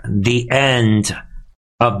mark the end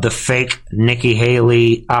of the fake Nikki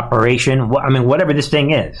Haley operation? I mean, whatever this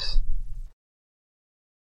thing is.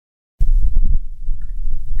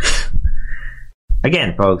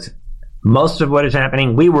 Again, folks, most of what is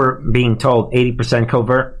happening, we were being told 80%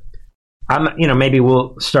 covert. Maybe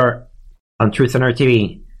we'll start on Truth and Art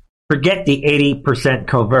TV. Forget the 80%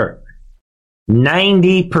 covert.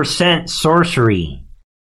 90% sorcery.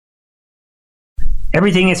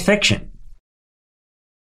 Everything is fiction.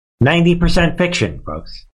 90% fiction,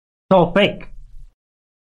 folks. It's all fake.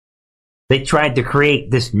 They tried to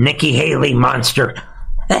create this Nikki Haley monster.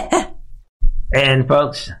 And,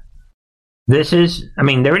 folks, this is,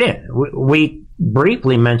 there it is.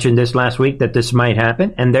 briefly mentioned this last week that this might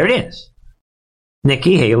happen, and there it is.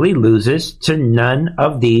 Nikki Haley loses to none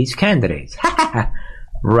of these candidates.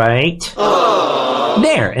 Right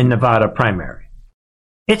there in Nevada primary.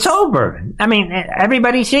 It's over. I mean,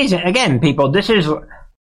 everybody sees it. Again, people,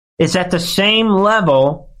 it's at the same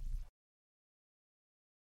level.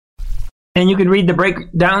 And you can read the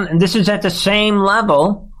breakdown, and this is at the same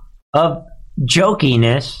level of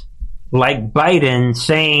jokiness, like Biden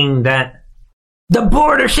saying that the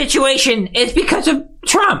border situation is because of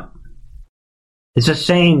Trump. It's the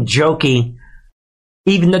same jokey.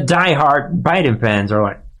 Even the diehard Biden fans are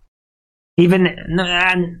like,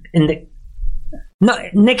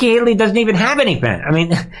 Nikki Haley doesn't even have any fans. I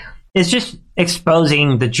mean, it's just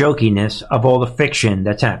exposing the jokiness of all the fiction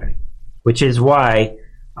that's happening, which is why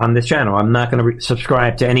on this channel I'm not going to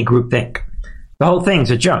subscribe to any groupthink. The whole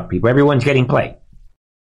thing's a joke, people. Everyone's getting played.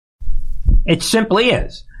 It simply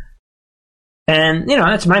is. And,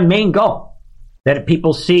 that's my main goal. That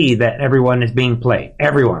people see that everyone is being played.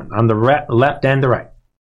 Everyone, on the left and the right.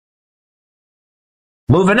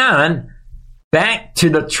 Moving on, back to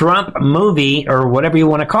the Trump movie, or whatever you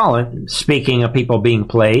want to call it, speaking of people being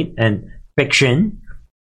played, and fiction,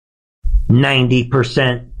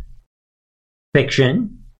 90%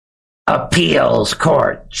 fiction. Appeals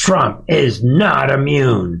court. Trump is not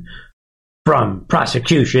immune from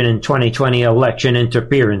prosecution in 2020 election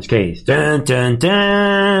interference case. Dun, dun,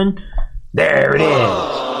 dun. There it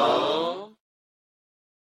is.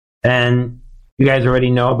 And you guys already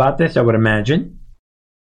know about this, I would imagine.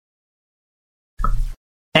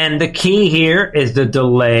 And the key here is the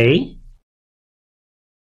delay.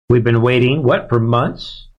 We've been waiting, for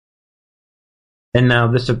months? And now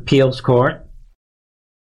this appeals court.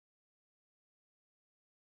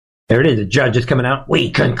 There it is. The judge is coming out.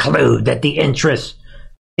 We conclude that the interest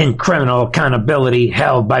in criminal accountability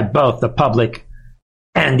held by both the public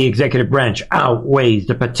and the executive branch outweighs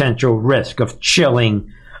the potential risk of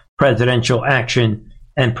chilling presidential action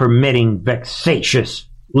and permitting vexatious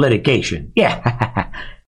litigation. Yeah.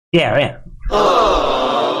 Yeah.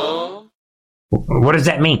 What does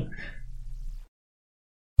that mean?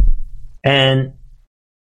 And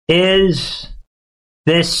is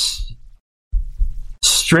this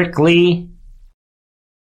strictly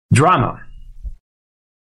drama?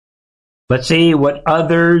 Let's see what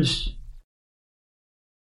others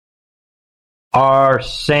are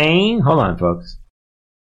saying. Hold on, folks.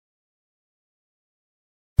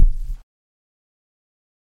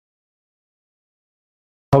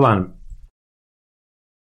 Hold on.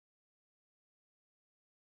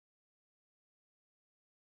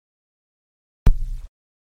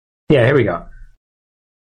 Yeah, here we go.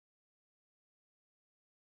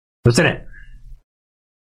 What's in it?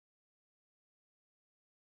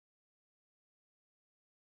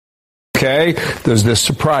 Okay. Does this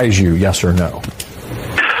surprise you? Yes or no?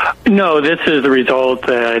 No, this is the result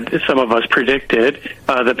that some of us predicted.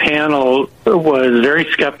 The panel was very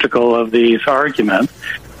skeptical of these arguments.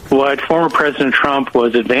 What former President Trump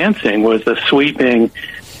was advancing was a sweeping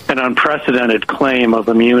and unprecedented claim of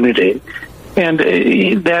immunity. And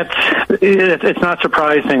it's not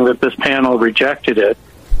surprising that this panel rejected it.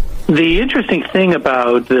 The interesting thing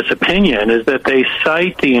about this opinion is that they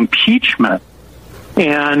cite the impeachment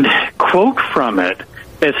and quote from it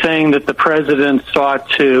as saying that the president sought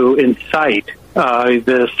to incite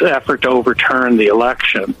this effort to overturn the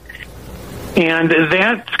election. And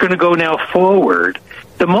that's going to go now forward.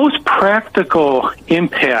 The most practical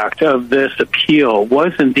impact of this appeal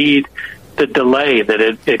was indeed the delay that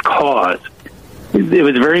it caused. It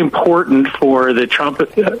was very important for the Trump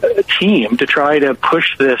team to try to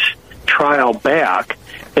push this trial back.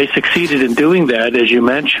 They succeeded in doing that, as you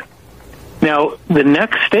mentioned. Now, the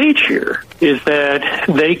next stage here is that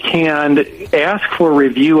they can ask for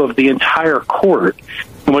review of the entire court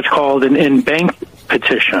in what's called an en-banc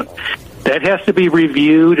petition. That has to be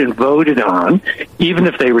reviewed and voted on, even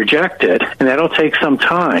if they reject it, and that'll take some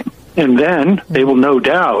time. And then they will no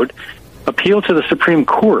doubt appeal to the Supreme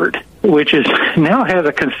Court, which now has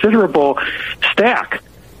a considerable stack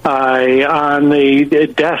on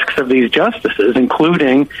the desks of these justices,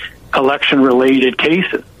 including election-related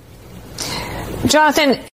cases.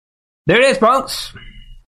 Jonathan. There it is, folks.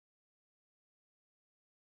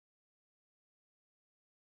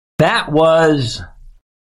 That was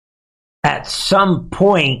at some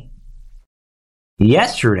point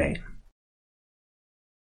yesterday.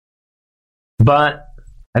 But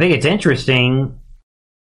I think it's interesting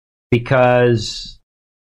because,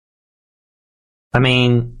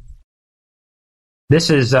 this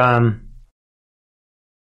is, I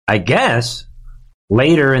guess,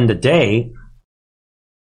 later in the day.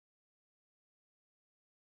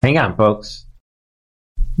 Hang on, folks.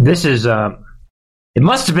 This is, it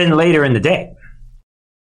must have been later in the day.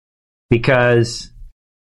 Because,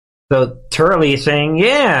 so Turley is saying,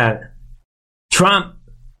 yeah, Trump,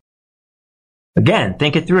 again,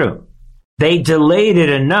 think it through. They delayed it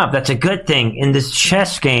enough. That's a good thing in this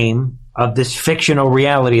chess game of this fictional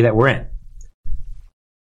reality that we're in.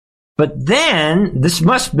 But then, this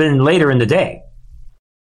must have been later in the day.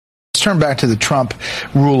 Let's turn back to the Trump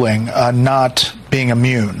ruling not being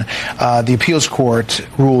immune. The appeals court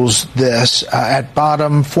rules this. At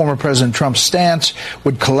bottom, former President Trump's stance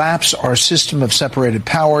would collapse our system of separated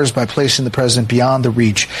powers by placing the president beyond the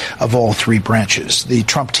reach of all three branches. The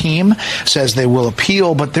Trump team says they will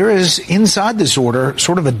appeal, but there is, inside this order,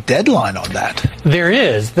 sort of a deadline on that. There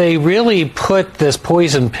is. They really put this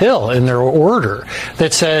poison pill in their order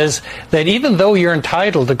that says that even though you're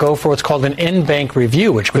entitled to go for what's called an en-banc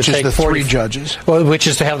review, which could take the 3 judges. Well, which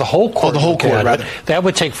is to have the whole court. The whole court, rather. That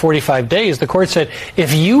would take 45 days. The court said,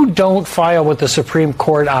 if you don't file with the Supreme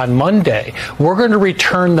Court on Monday, we're going to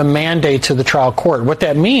return the mandate to the trial court. What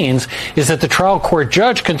that means is that the trial court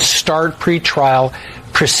judge can start pretrial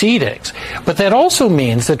proceedings. But that also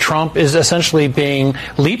means that Trump is essentially being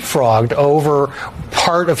leapfrogged over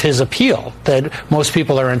part of his appeal that most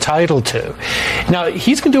people are entitled to. Now,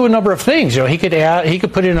 he's going to do a number of things. He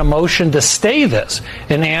could put in a motion to stay this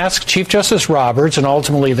and ask Chief Justice Roberts and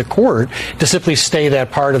ultimately the court to simply stay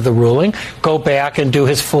that part of the ruling, go back and do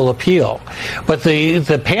his full appeal. But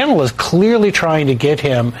the panel is clearly trying to get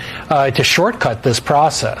him to shortcut this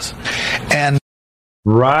process. And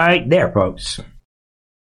right there, folks.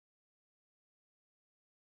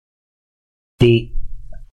 The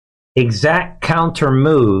exact counter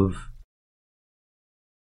move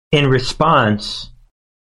in response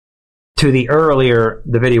to the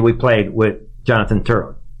video we played with Jonathan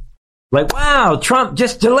Turley. Like, wow, Trump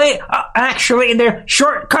just delayed. Actually, they're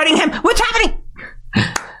shortcutting him. What's happening?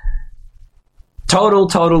 Total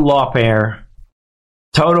lawfare.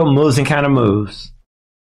 Total moves and kind of moves.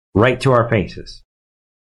 Right to our faces.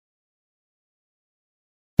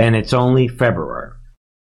 And it's only February.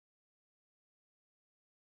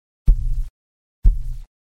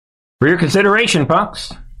 For your consideration,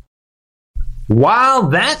 folks. While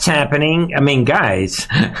that's happening, I mean, guys,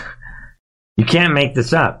 you can't make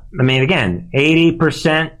this up. I mean, again,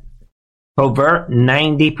 80% overt,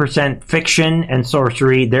 90% fiction and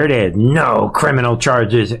sorcery. There it is. No criminal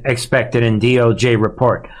charges expected in DOJ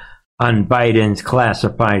report on Biden's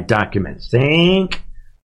classified documents. Think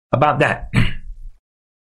about that.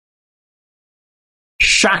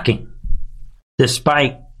 Shocking.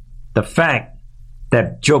 Despite the fact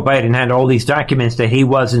that Joe Biden had all these documents that he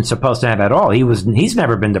wasn't supposed to have at all. He's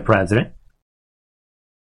never been the president.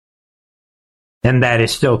 And that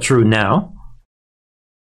is still true now.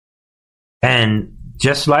 And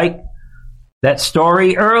just like that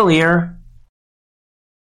story earlier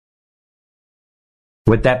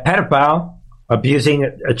with that pedophile abusing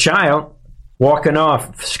a child, walking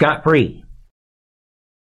off scot-free.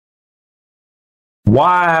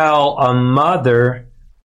 While a mother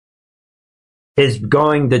is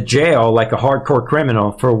going to jail like a hardcore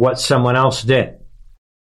criminal for what someone else did.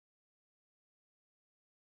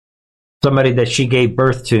 Somebody that she gave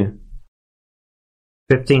birth to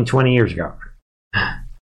 15, 20 years ago.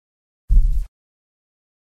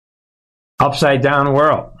 Upside down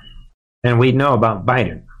world. And we know about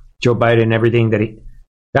Biden. Joe Biden, everything that he...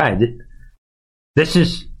 God, this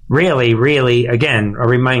is really, really, again, a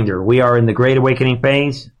reminder. We are in the Great Awakening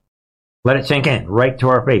phase. Let it sink in, right to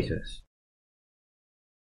our faces.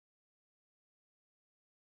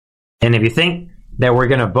 And if you think that we're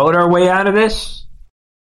going to vote our way out of this,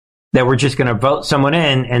 that we're just going to vote someone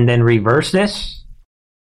in and then reverse this,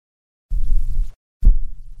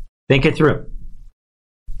 think it through.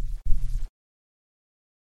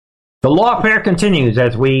 The lawfare continues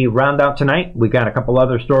as we round out tonight. We got a couple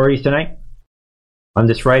other stories tonight on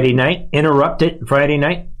this Friday night, interrupted Friday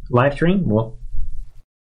night live stream. Well,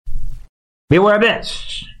 be aware of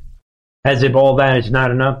this. As if all that is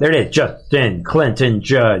not enough, there it is. Justin Clinton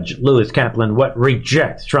Judge Lewis Kaplan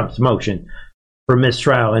rejects Trump's motion for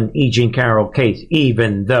mistrial in E. Jean Carroll case,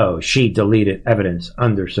 even though she deleted evidence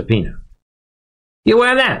under subpoena. You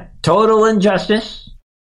aware of that? Total injustice.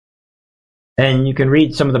 And you can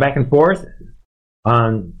read some of the back and forth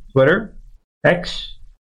on Twitter, X,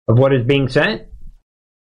 of what is being said.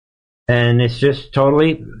 And it's just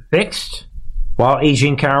totally fixed while E.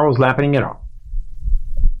 Jean Carroll is lapping it off.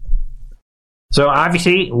 So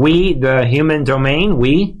obviously, we, the human domain,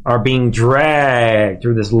 we are being dragged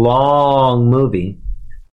through this long movie.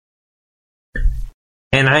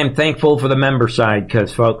 And I am thankful for the member side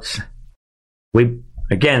because, folks, we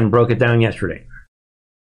again, broke it down yesterday.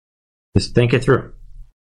 Just think it through.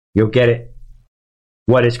 You'll get it.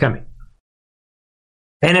 What is coming?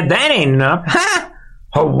 And if that ain't enough,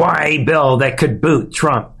 Hawaii bill that could boot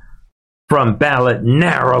Trump from ballot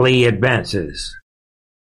narrowly advances.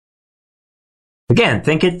 Again,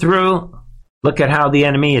 think it through. Look at how the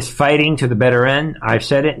enemy is fighting to the bitter end. I've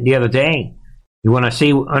said it the other day. You want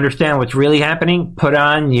to understand what's really happening? Put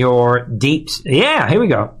on your deeps. Yeah, here we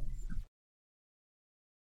go.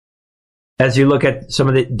 As you look at some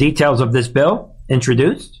of the details of this bill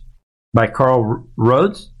introduced by Carl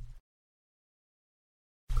Rhodes,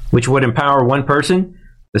 which would empower one person,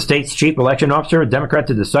 the state's chief election officer, a Democrat,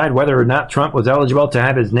 to decide whether or not Trump was eligible to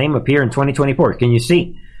have his name appear in 2024. Can you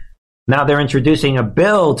see? Now they're introducing a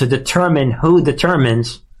bill to determine who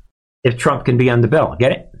determines if Trump can be on the bill.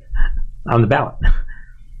 Get it? On the ballot.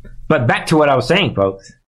 But back to what I was saying,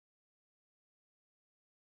 folks.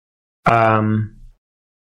 I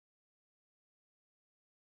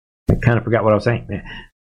kind of forgot what I was saying.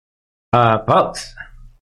 Folks,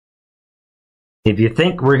 if you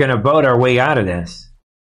think we're going to vote our way out of this,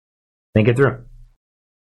 think it through.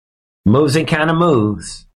 Moves and kind of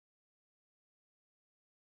moves.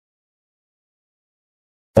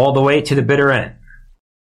 All the way to the bitter end.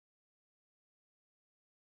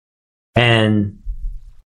 And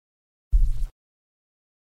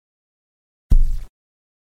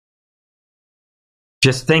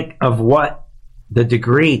just think of what the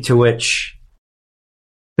degree to which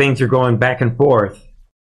things are going back and forth,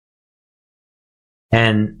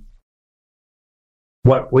 and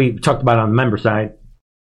what we talked about on the member side,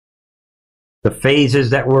 the phases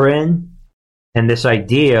that we're in, and this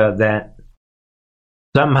idea that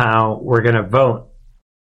somehow we're going to vote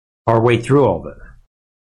our way through all of it.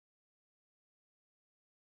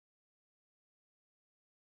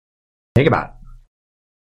 Think about it.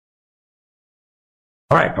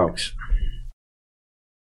 All right, folks.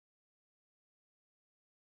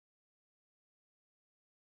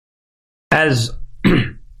 As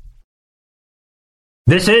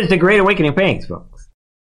this is the Great Awakening phase, folks.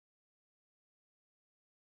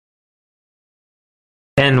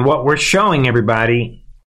 And what we're showing everybody,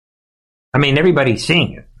 I mean, everybody's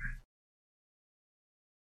seeing it,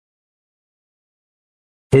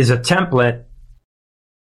 is a template.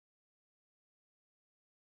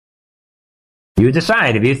 You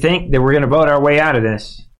decide. If you think that we're going to vote our way out of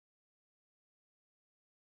this,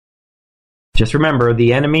 just remember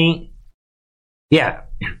the enemy. Yeah.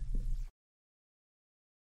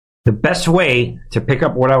 The best way to pick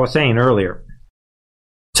up what I was saying earlier,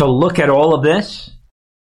 to look at all of this,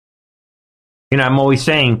 I'm always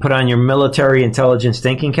saying, put on your military intelligence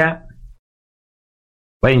thinking cap.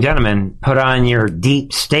 Ladies and gentlemen, put on your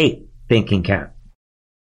deep state thinking cap.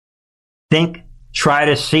 Try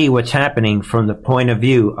to see what's happening from the point of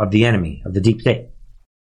view of the enemy, of the deep state.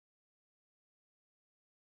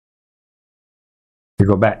 To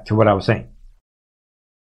go back to what I was saying.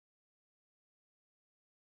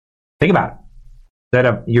 Think about it. Set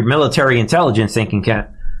up your military intelligence thinking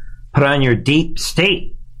cap. Put on your deep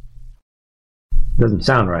state. Doesn't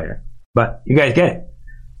sound right, but you guys get it.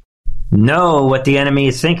 Know what the enemy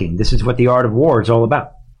is thinking. This is what the art of war is all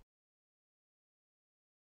about.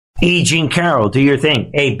 E. Jean Carroll, do your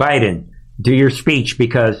thing. A. Biden, do your speech,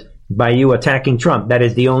 because by you attacking Trump, that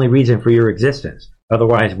is the only reason for your existence.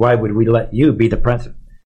 Otherwise, why would we let you be the president,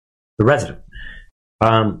 the resident?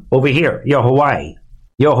 Over here, yo,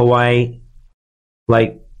 Hawaii,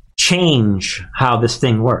 like, change how this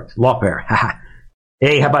thing works. Lawfare.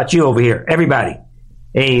 Hey, how about you over here? Everybody.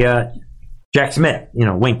 Hey, Jack Smith,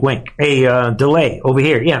 wink, wink. Hey, Delay over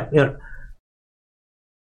here. Yeah.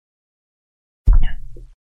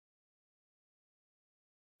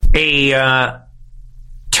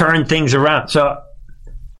 Turn things around. So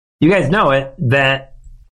you guys know it, that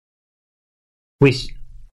we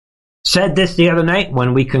said this the other night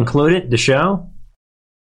when we concluded the show,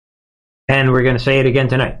 and we're going to say it again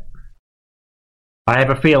tonight. I have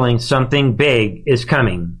a feeling something big is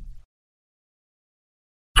coming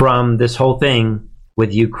from this whole thing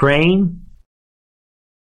with Ukraine,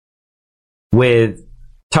 with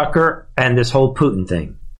Tucker, and this whole Putin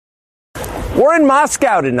thing. We're in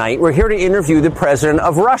Moscow tonight. We're here to interview the president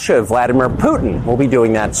of Russia, Vladimir Putin. We'll be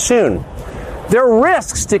doing that soon. There are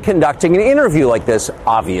risks to conducting an interview like this,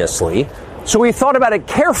 obviously, so we thought about it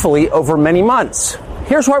carefully over many months.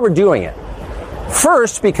 Here's why we're doing it.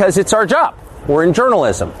 First, because it's our job. We're in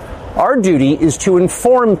journalism. Our duty is to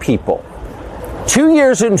inform people. 2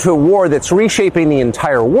 years into a war that's reshaping the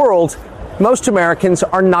entire world, most Americans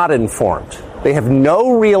are not informed. They have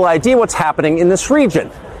no real idea what's happening in this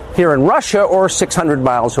region, here in Russia or 600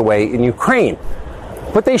 miles away in Ukraine.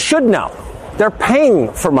 But they should know. They're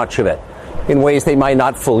paying for much of it in ways they might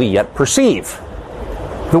not fully yet perceive.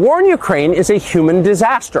 The war in Ukraine is a human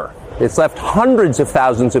disaster. It's left hundreds of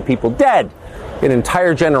thousands of people dead, an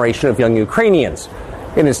entire generation of young Ukrainians,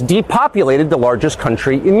 and it's depopulated the largest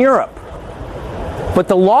country in Europe. But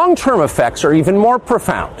the long-term effects are even more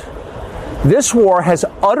profound. This war has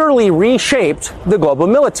utterly reshaped the global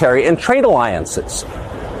military and trade alliances,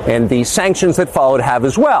 and the sanctions that followed have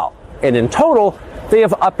as well. And in total, they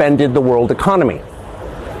have upended the world economy.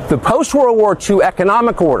 The post-World War II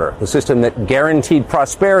economic order, the system that guaranteed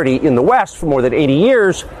prosperity in the West for more than 80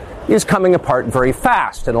 years, is coming apart very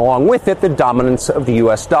fast, and along with it, the dominance of the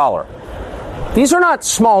U.S. dollar. These are not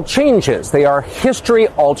small changes. They are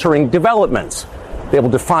history-altering developments. They will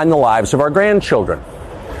define the lives of our grandchildren.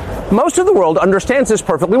 Most of the world understands this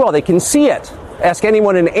perfectly well. They can see it. Ask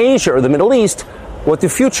anyone in Asia or the Middle East what the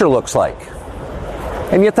future looks like.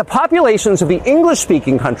 And yet the populations of the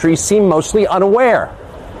English-speaking countries seem mostly unaware.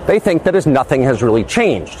 They think that as nothing has really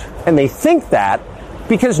changed. And they think that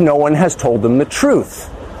because no one has told them the truth.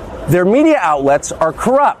 Their media outlets are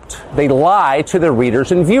corrupt. They lie to their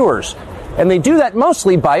readers and viewers. And they do that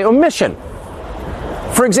mostly by omission.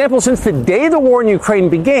 For example, since the day the war in Ukraine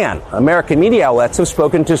began, American media outlets have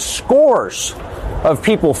spoken to scores of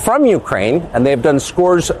people from Ukraine, and they have done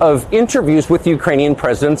scores of interviews with Ukrainian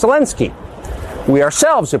President Zelensky. We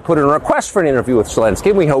ourselves have put in a request for an interview with Zelensky,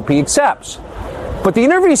 and we hope he accepts. But the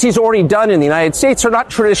interviews he's already done in the United States are not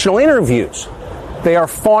traditional interviews. They are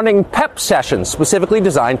fawning pep sessions specifically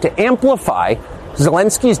designed to amplify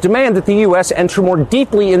Zelensky's demand that the U.S. enter more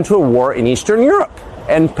deeply into a war in Eastern Europe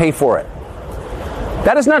and pay for it.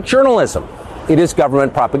 That is not journalism. It is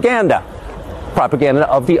government propaganda. Propaganda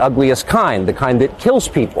of the ugliest kind, the kind that kills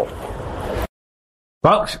people.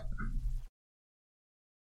 Folks,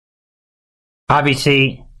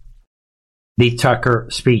 obviously, the Tucker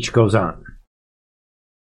speech goes on.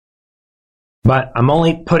 But I'm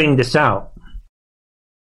only putting this out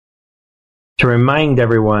to remind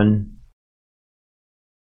everyone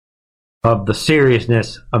of the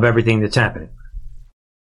seriousness of everything that's happening.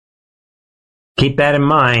 Keep that in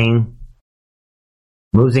mind.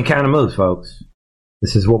 Moves and counter moves, folks.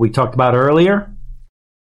 This is what we talked about earlier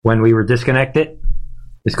when we were disconnected.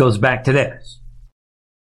 This goes back to this.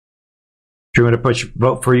 If you want to push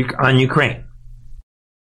vote for on Ukraine,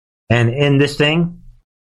 and in this thing,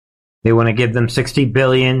 they want to give them $60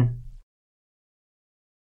 billion,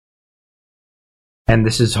 and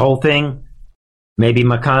this is whole thing. Maybe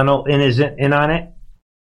McConnell is in on it.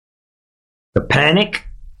 The panic.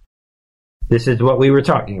 This is what we were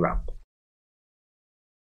talking about.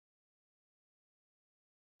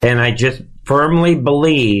 And I just firmly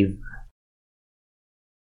believe,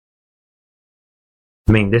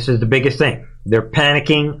 this is the biggest thing. They're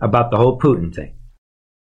panicking about the whole Putin thing.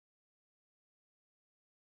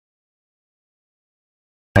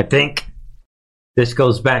 I think this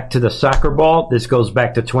goes back to the soccer ball. This goes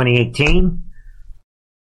back to 2018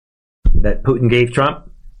 that Putin gave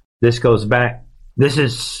Trump. This goes back. This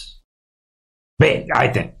is big, I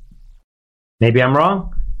think. Maybe I'm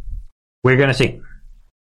wrong. We're going to see.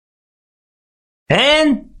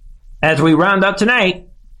 And as we round up tonight,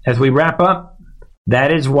 as we wrap up,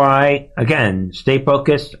 that is why, again, stay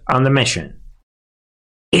focused on the mission.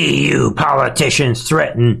 EU politicians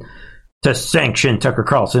threaten to sanction Tucker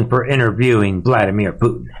Carlson for interviewing Vladimir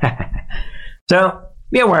Putin. So,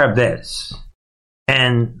 be aware of this.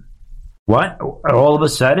 And what? All of a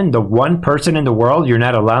sudden, the one person in the world you're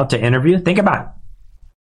not allowed to interview? Think about it.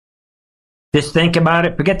 Just think about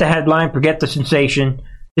it. Forget the headline. Forget the sensation.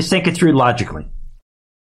 Just think it through logically.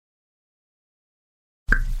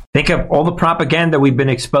 Think of all the propaganda we've been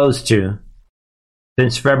exposed to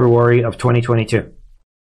since February of 2022.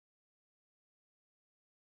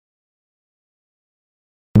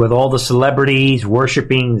 With all the celebrities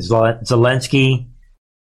worshiping Zelensky,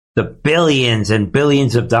 the billions and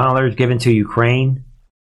billions of dollars given to Ukraine.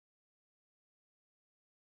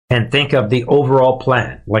 And think of the overall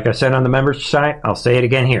plan. Like I said on the members site, I'll say it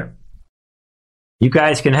again here. You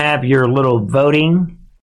guys can have your little voting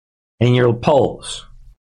and your polls.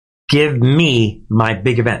 Give me my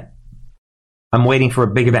big event. I'm waiting for a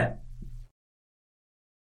big event.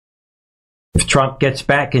 If Trump gets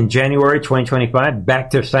back in January 2025,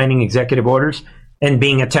 back to signing executive orders and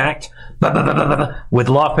being attacked with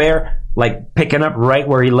lawfare, like picking up right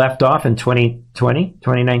where he left off in 2020,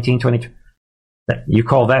 2019, 2020, you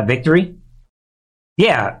call that victory?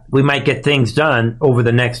 Yeah, we might get things done over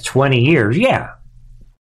the next 20 years. Yeah.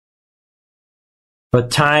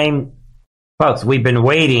 But time, folks, we've been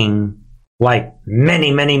waiting like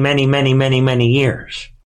many years.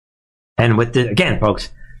 And with the, again,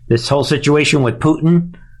 folks, this whole situation with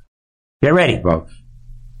Putin, get ready, folks.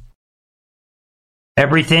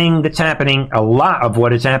 Everything that's happening, a lot of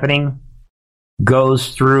what is happening,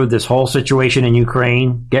 goes through this whole situation in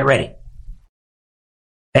Ukraine. Get ready.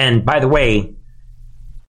 And by the way,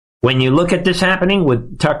 when you look at this happening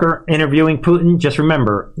with Tucker interviewing Putin, just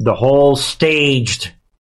remember the whole staged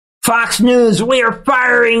Fox News, we are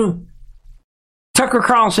firing Tucker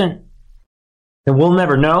Carlson. And we'll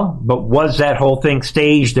never know, but was that whole thing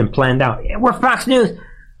staged and planned out? We're Fox News.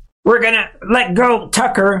 We're going to let go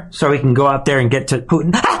Tucker so he can go out there and get to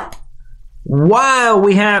Putin. While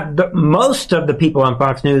we have most of the people on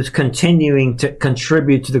Fox News continuing to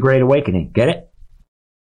contribute to the Great Awakening. Get it?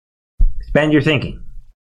 Expand your thinking.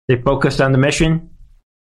 They focused on the mission,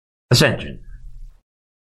 ascension,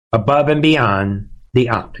 above and beyond the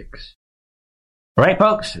optics. All right,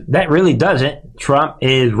 folks, that really does it. Trump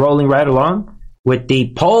is rolling right along with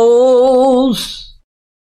the polls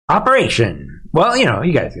operation. Well, you know,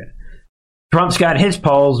 you guys get it. Trump's got his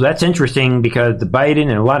polls. That's interesting because the Biden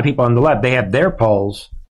and a lot of people on the left, they have their polls.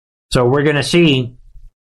 So we're going to see,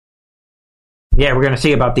 we're going to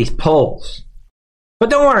see about these polls. But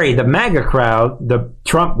don't worry, the MAGA crowd, the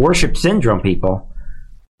Trump worship syndrome people,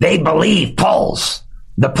 they believe polls.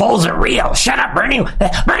 The polls are real. Shut up, Bernie.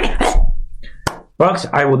 Bernie. Folks,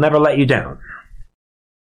 I will never let you down.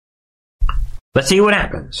 Let's see what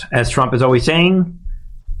happens, as Trump is always saying.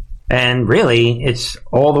 And really, it's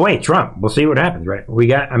all the way Trump. We'll see what happens, right?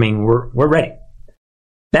 We're ready.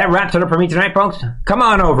 That wraps it up for me tonight, folks. Come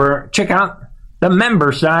on over. Check out the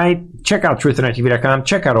member side. Check out truthandtv.com.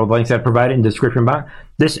 Check out all the links that I provided in the description box.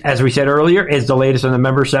 This, as we said earlier, is the latest on the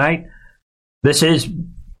member side. This is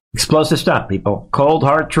explosive stuff, people. Cold,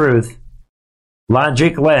 hard truth.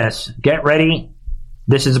 Logic-less. Get ready.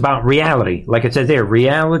 This is about reality. Like it says there,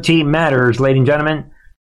 reality matters, ladies and gentlemen.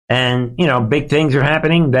 And, you know, big things are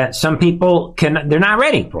happening that some people they're not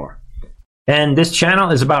ready for. And this channel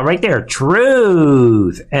is about right there,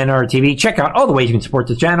 Truth NRTV. Check out all the ways you can support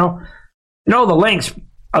this channel and all the links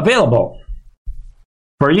available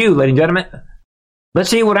for you, ladies and gentlemen. Let's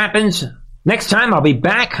see what happens next time. I'll be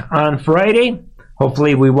back on Friday.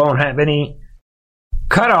 Hopefully we won't have any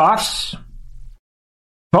cutoffs.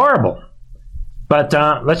 Horrible. But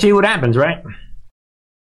let's see what happens, right?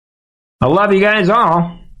 I love you guys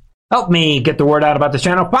all. Help me get the word out about this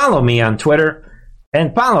channel. Follow me on Twitter.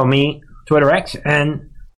 And follow me, Twitter X and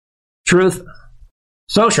Truth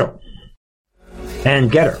Social.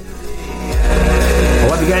 And Getter. I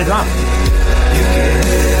love you guys all.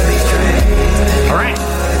 Alright.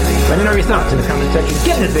 Let me know your thoughts in the comment section.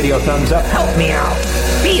 Give this video a thumbs up. Help me out.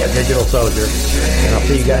 Be a digital soldier. And I'll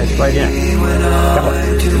see you guys right next. God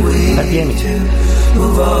bless. Happy gaming.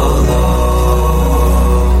 Move along.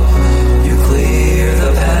 You clear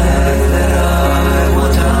the path that I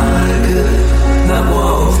want I could not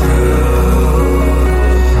walk through.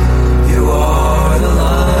 You are the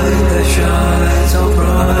light that shines so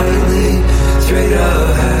brightly straight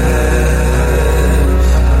ahead.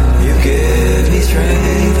 You give me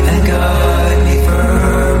strength and guide me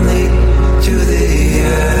firmly to the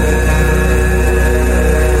end.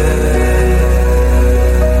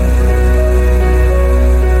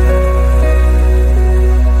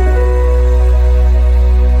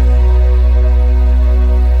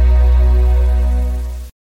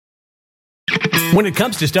 When it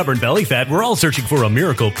comes to stubborn belly fat, we're all searching for a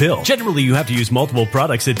miracle pill. Generally, you have to use multiple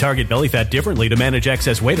products that target belly fat differently to manage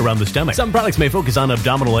excess weight around the stomach. Some products may focus on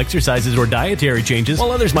abdominal exercises or dietary changes,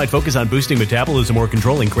 while others might focus on boosting metabolism or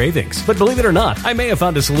controlling cravings. But believe it or not, I may have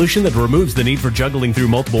found a solution that removes the need for juggling through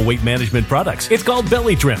multiple weight management products. It's called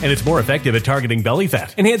Belly Trim, and it's more effective at targeting belly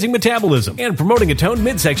fat, enhancing metabolism, and promoting a toned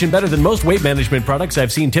midsection better than most weight management products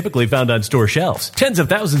I've seen typically found on store shelves. Tens of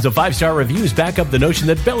thousands of 5-star reviews back up the notion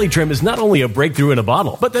that Belly Trim is not only a breakthrough in a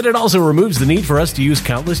bottle, but that it also removes the need for us to use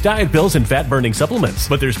countless diet pills and fat-burning supplements.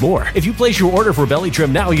 But there's more. If you place your order for Belly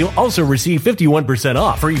Trim now, you'll also receive 51%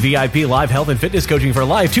 off, free VIP live health and fitness coaching for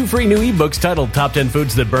life, 2 free new ebooks titled Top 10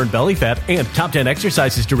 Foods That Burn Belly Fat and Top 10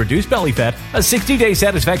 Exercises to Reduce Belly Fat, a 60-day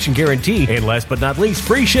satisfaction guarantee, and last but not least,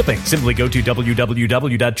 free shipping. Simply go to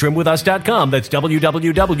www.trimwithus.com. That's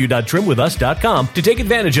www.trimwithus.com to take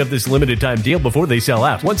advantage of this limited time deal before they sell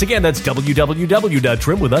out. Once again, that's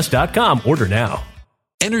www.trimwithus.com. Order now.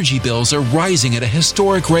 Energy bills are rising at a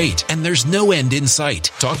historic rate, and there's no end in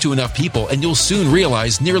sight. Talk to enough people, and you'll soon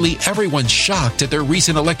realize nearly everyone's shocked at their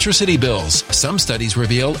recent electricity bills. Some studies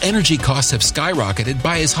reveal energy costs have skyrocketed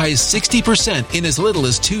by as high as 60% in as little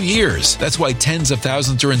as 2 years. That's why tens of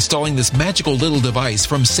thousands are installing this magical little device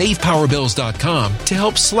from SavePowerBills.com to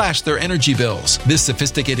help slash their energy bills. This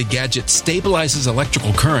sophisticated gadget stabilizes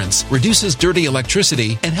electrical currents, reduces dirty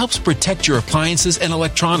electricity, and helps protect your appliances and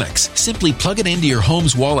electronics. Simply plug it into your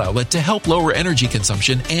home's wall outlet to help lower energy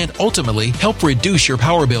consumption and ultimately help reduce your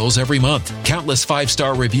power bills every month. Countless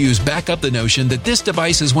 5-star reviews back up the notion that this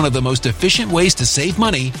device is one of the most efficient ways to save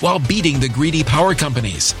money while beating the greedy power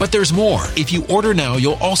companies. But there's more. If you order now,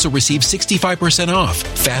 you'll also receive 65% off,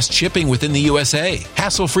 fast shipping within the USA,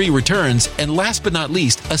 hassle-free returns, and last but not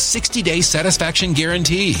least, a 60-day satisfaction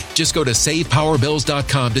guarantee. Just go to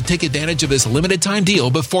SavePowerBills.com to take advantage of this limited time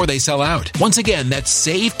deal before they sell out. Once again, that's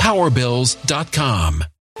SavePowerBills.com.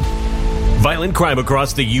 Violent crime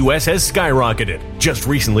across the U.S. has skyrocketed. Just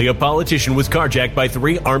recently, a politician was carjacked by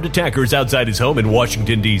 3 armed attackers outside his home in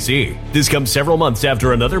Washington, D.C. This comes several months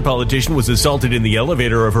after another politician was assaulted in the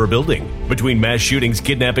elevator of her building. Between mass shootings,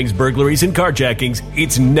 kidnappings, burglaries, and carjackings,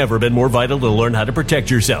 it's never been more vital to learn how to protect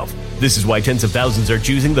yourself. This is why tens of thousands are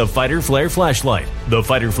choosing the Fighter Flare flashlight. The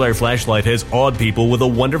Fighter Flare flashlight has awed people with a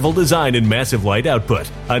wonderful design and massive light output.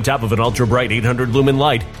 On top of an ultra-bright 800 lumen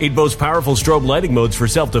light, it boasts powerful strobe lighting modes for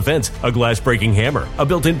self-defense, a glass-breaking hammer, a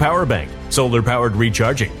built-in power bank, solar-powered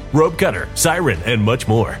recharging, rope cutter, siren, and much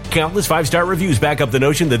more. Countless 5-star reviews back up the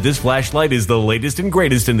notion that this flashlight is the latest and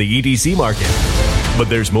greatest in the EDC market. But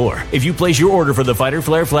there's more. If you place your order for the Fighter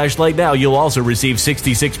Flare flashlight now, you'll also receive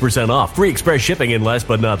 66% off, free express shipping, and last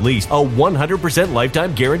but not least, a 100%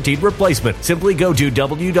 lifetime guaranteed replacement. Simply go to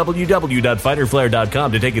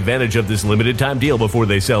www.fighterflare.com to take advantage of this limited time deal before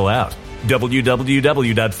they sell out.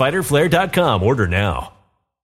 www.fighterflare.com. Order now.